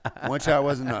 One shot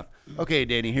wasn't enough. Okay,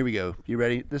 Danny, here we go. You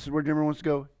ready? This is where Jimmer wants to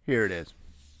go. Here it is.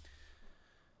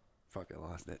 Fuck, I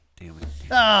lost it. Damn it.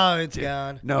 Oh, it's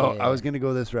gone. No, Yeah. I was gonna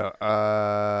go this route.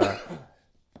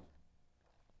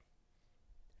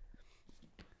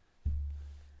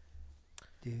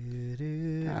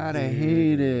 God, I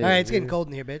hate it. All right, it's getting cold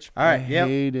in here, bitch. All right. I Yep.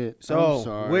 hate it. I'm So,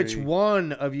 sorry. which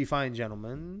one of you fine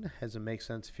gentlemen has it make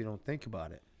sense if you don't think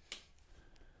about it?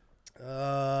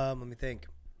 Let me think.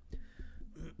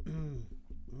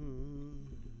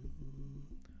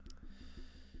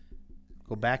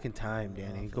 Go back in time,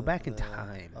 Danny. Go back in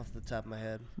time. Off the top of my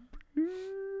head.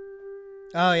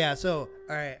 Oh yeah. So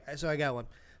all right. So I got one.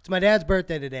 It's my dad's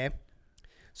birthday today.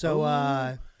 So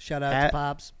shout out to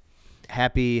Pops.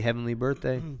 Happy heavenly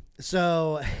birthday.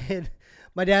 So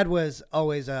my dad was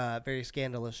always a very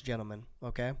scandalous gentleman.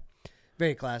 Okay,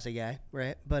 very classy guy,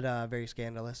 right? But very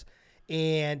scandalous.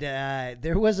 And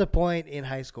there was a point in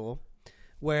high school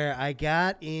where I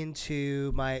got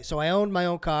into so I owned my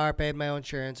own car, paid my own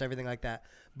insurance, everything like that.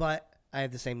 But I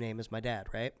have the same name as my dad,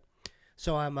 right?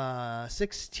 So I'm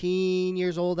 16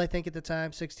 years old, I think at the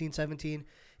time, 16, 17.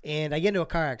 And I get into a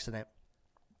car accident.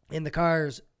 And the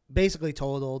car's basically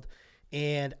totaled.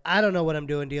 And I don't know what I'm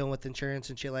doing dealing with insurance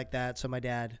and shit like that. So my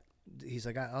dad, he's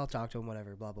like, I'll talk to him,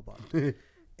 whatever, blah, blah, blah.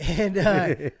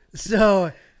 And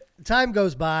so time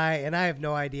goes by, and I have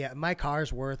no idea. My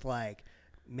car's worth like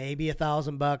maybe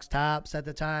 $1,000 tops at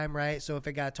the time, right? So if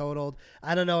it got totaled,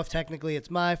 I don't know if technically it's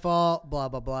my fault, blah,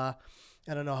 blah, blah.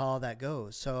 I don't know how all that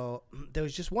goes. So there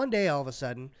was just one day all of a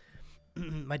sudden,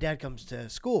 my dad comes to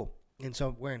school. And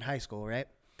so we're in high school, right?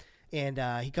 And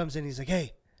he comes in, he's like,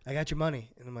 hey, I got your money.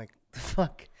 And I'm like, the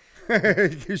fuck?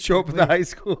 You show up at the high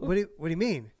school. What do you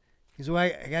mean? He's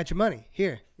like, I got your money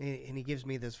here. And he gives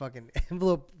me this fucking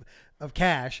envelope of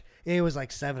cash. And it was like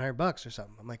 $700 or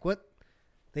something. I'm like, what?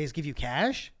 They just give you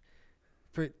cash?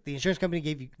 For the insurance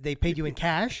company they paid you in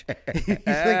cash? he's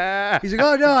like,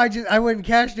 oh no, I went and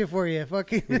cashed it for you.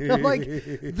 Fucking, I'm like,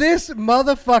 this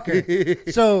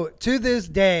motherfucker. So to this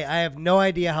day, I have no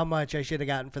idea how much I should have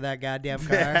gotten for that goddamn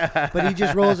car. But he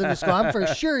just rolls into school. I'm for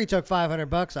sure he took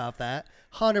 $500 off that,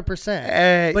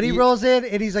 100%. But he rolls in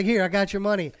and he's like, here, I got your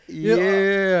money.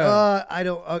 Yeah. I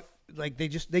don't. Like they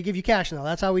give you cash now.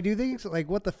 That's how we do things. Like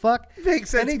what the fuck?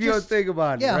 Makes sense And he if you don't think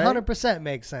about it. Yeah, right? 100%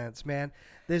 makes sense, man.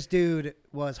 This dude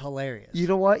was hilarious. You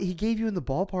know what? He gave you in the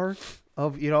ballpark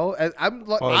of, I'm.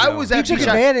 Oh, I no. was he actually took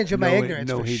shocked. advantage of my No, ignorance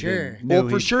no, for he sure. didn't. Well, No,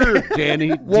 for he- sure,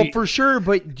 Danny. Well, for sure.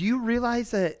 But do you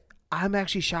realize that I'm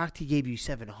actually shocked he gave you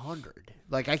 700?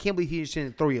 Like, I can't believe he just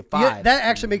didn't throw you 5. Yeah, that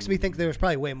actually makes me think there was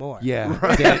probably way more. Yeah,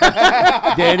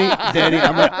 Danny.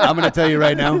 I'm gonna tell you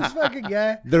right This now. fucking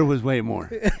guy. There was way more.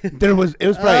 It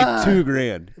was probably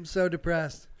 $2,000. I'm so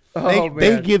depressed.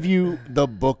 They give you the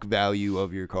book value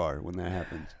of your car when that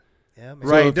happens. Yeah, man. So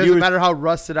Right. if It doesn't you were- matter how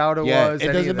rusted out it Yeah, was. it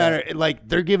any doesn't of that. matter. Like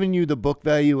they're giving you the book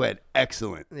value at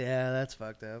excellent. Yeah, that's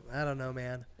fucked up. I don't know,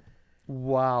 man.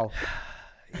 Wow.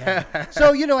 Yeah.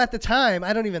 So, at the time,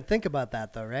 I don't even think about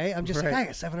that, though, right? I'm just Right. like, I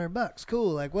got $700.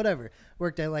 Cool. Like, whatever.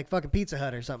 Worked at, like, fucking Pizza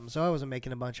Hut or something, so I wasn't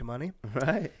making a bunch of money.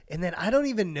 Right. And then I don't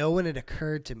even know when it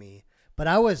occurred to me, but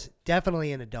I was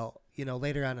definitely an adult,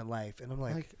 later on in life. And I'm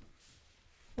like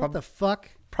what the fuck?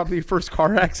 Probably your first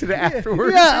car accident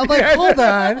afterwards. Yeah, I'm like, hold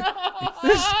on.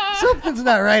 Something's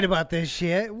not right about this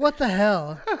shit. What the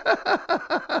hell?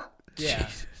 Yeah.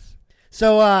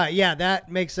 So,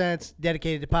 that makes sense.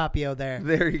 Dedicated to Papio there.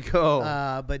 There you go.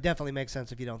 But definitely makes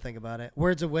sense if you don't think about it.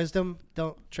 Words of wisdom: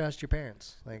 don't trust your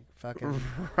parents. Like fucking.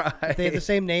 right. If they have the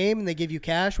same name and they give you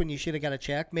cash when you should have got a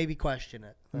check, maybe question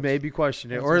it. Maybe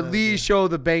question it, that's or what at I would least show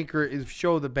the bank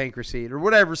receipt or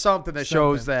whatever, something that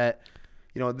shows that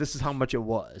this is how much it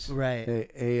was.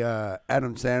 Right. Hey,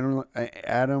 Adam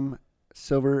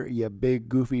Silver, you big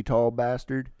goofy tall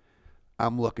bastard.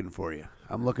 I'm looking for you.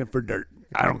 I'm looking for dirt.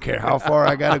 I don't care how far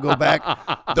I gotta go back.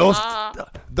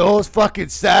 Those fucking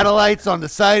satellites on the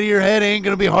side of your head ain't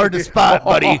gonna be hard to spot,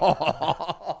 buddy.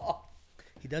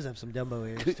 He does have some Dumbo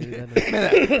ears too, doesn't he?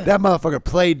 Man, that motherfucker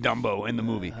played Dumbo in the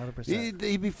movie. 100%.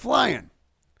 He'd be flying.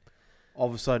 All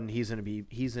of a sudden, he's gonna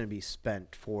be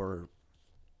spent for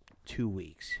 2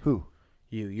 weeks. Who?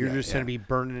 You're just gonna be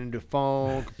burning into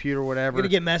phone, computer, whatever. You're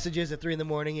gonna get messages at 3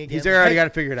 a.m. again. He's already Hey, got to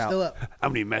figure it out. Still up. I'm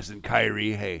gonna be messing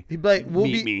Kyrie. Hey, He'd be like,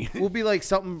 meet me. we'll be like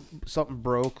something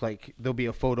broke. Like there'll be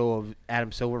a photo of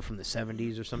Adam Silver from the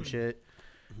 70s or some shit,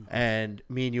 and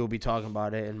me and you will be talking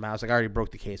about it. And Miles like, I already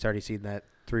broke the case. I already seen that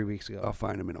 3 weeks ago. I'll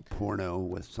find him in a porno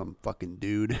with some fucking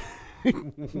dude.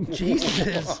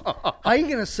 Jesus. How are you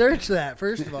gonna search that?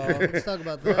 First of all, let's talk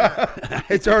about that.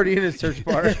 It's already in his search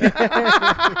bar.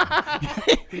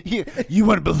 You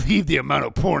wouldn't believe the amount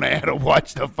of porn I had to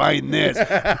watch to find this.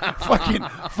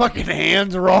 fucking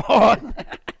hands raw.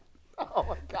 Oh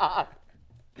my god.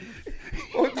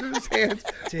 Holds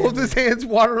his hands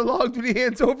waterlogged when he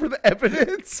hands over the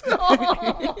evidence.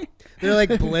 They're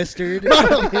like blistered.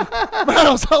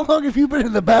 Miles, how long have you been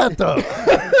in the bathtub?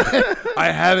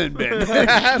 I haven't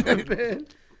been.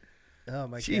 Oh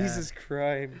my god. Jesus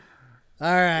Christ.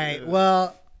 All right.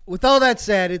 Well, with all that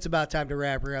said, it's about time to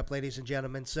wrap her up, ladies and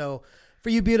gentlemen. So, for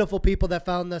you beautiful people that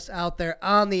found us out there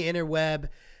on the interweb,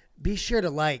 be sure to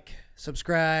like,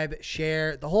 subscribe,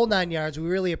 share, the whole 9 yards. We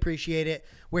really appreciate it.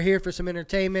 We're here for some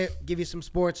entertainment, give you some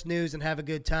sports news, and have a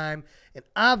good time, and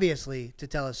obviously to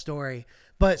tell a story.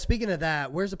 But speaking of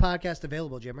that, where's the podcast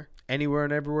available, Jimmer? Anywhere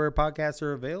and everywhere podcasts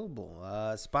are available.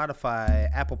 Spotify,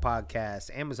 Apple Podcasts,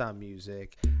 Amazon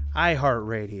Music,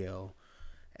 iHeartRadio,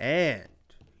 and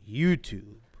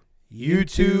YouTube.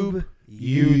 YouTube.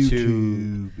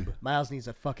 Miles needs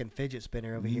a fucking fidget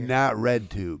spinner over here. Not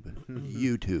RedTube.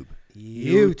 YouTube.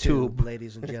 YouTube,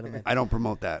 ladies and gentlemen. I don't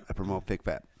promote that. I promote Fake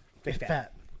Fat. Big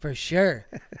fat, for sure.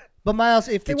 But Miles,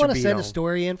 if they Get your want to send a beat on.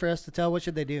 story in for us to tell, what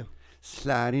should they do?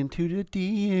 Slide into the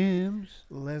DMs.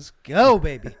 Let's go,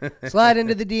 baby. Slide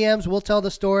into the DMs. We'll tell the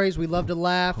stories. We love to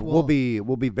laugh. We'll be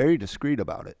very discreet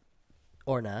about it.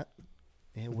 or not.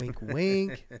 And wink,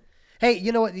 wink. Hey,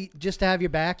 you know what? Just to have your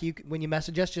back, when you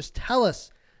message us, just tell us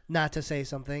not to say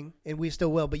something, and we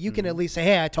still will. But you can at least say,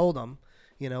 "Hey, I told them."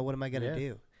 What am I gonna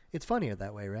do? It's funnier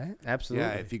that way, right? Absolutely.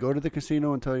 Yeah, if you go to the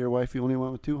casino and tell your wife you only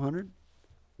went with 200,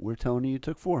 we're telling you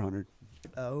took 400.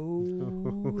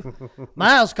 Oh.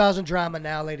 Miles causing drama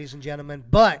now, ladies and gentlemen.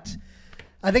 But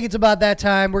I think it's about that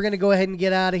time. We're going to go ahead and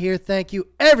get out of here. Thank you,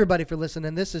 everybody, for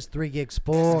listening. This is 3 Gig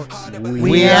Sports.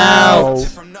 We out.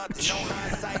 From nothing, no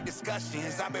hindsight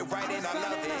discussions. I've been writing, I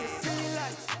love it.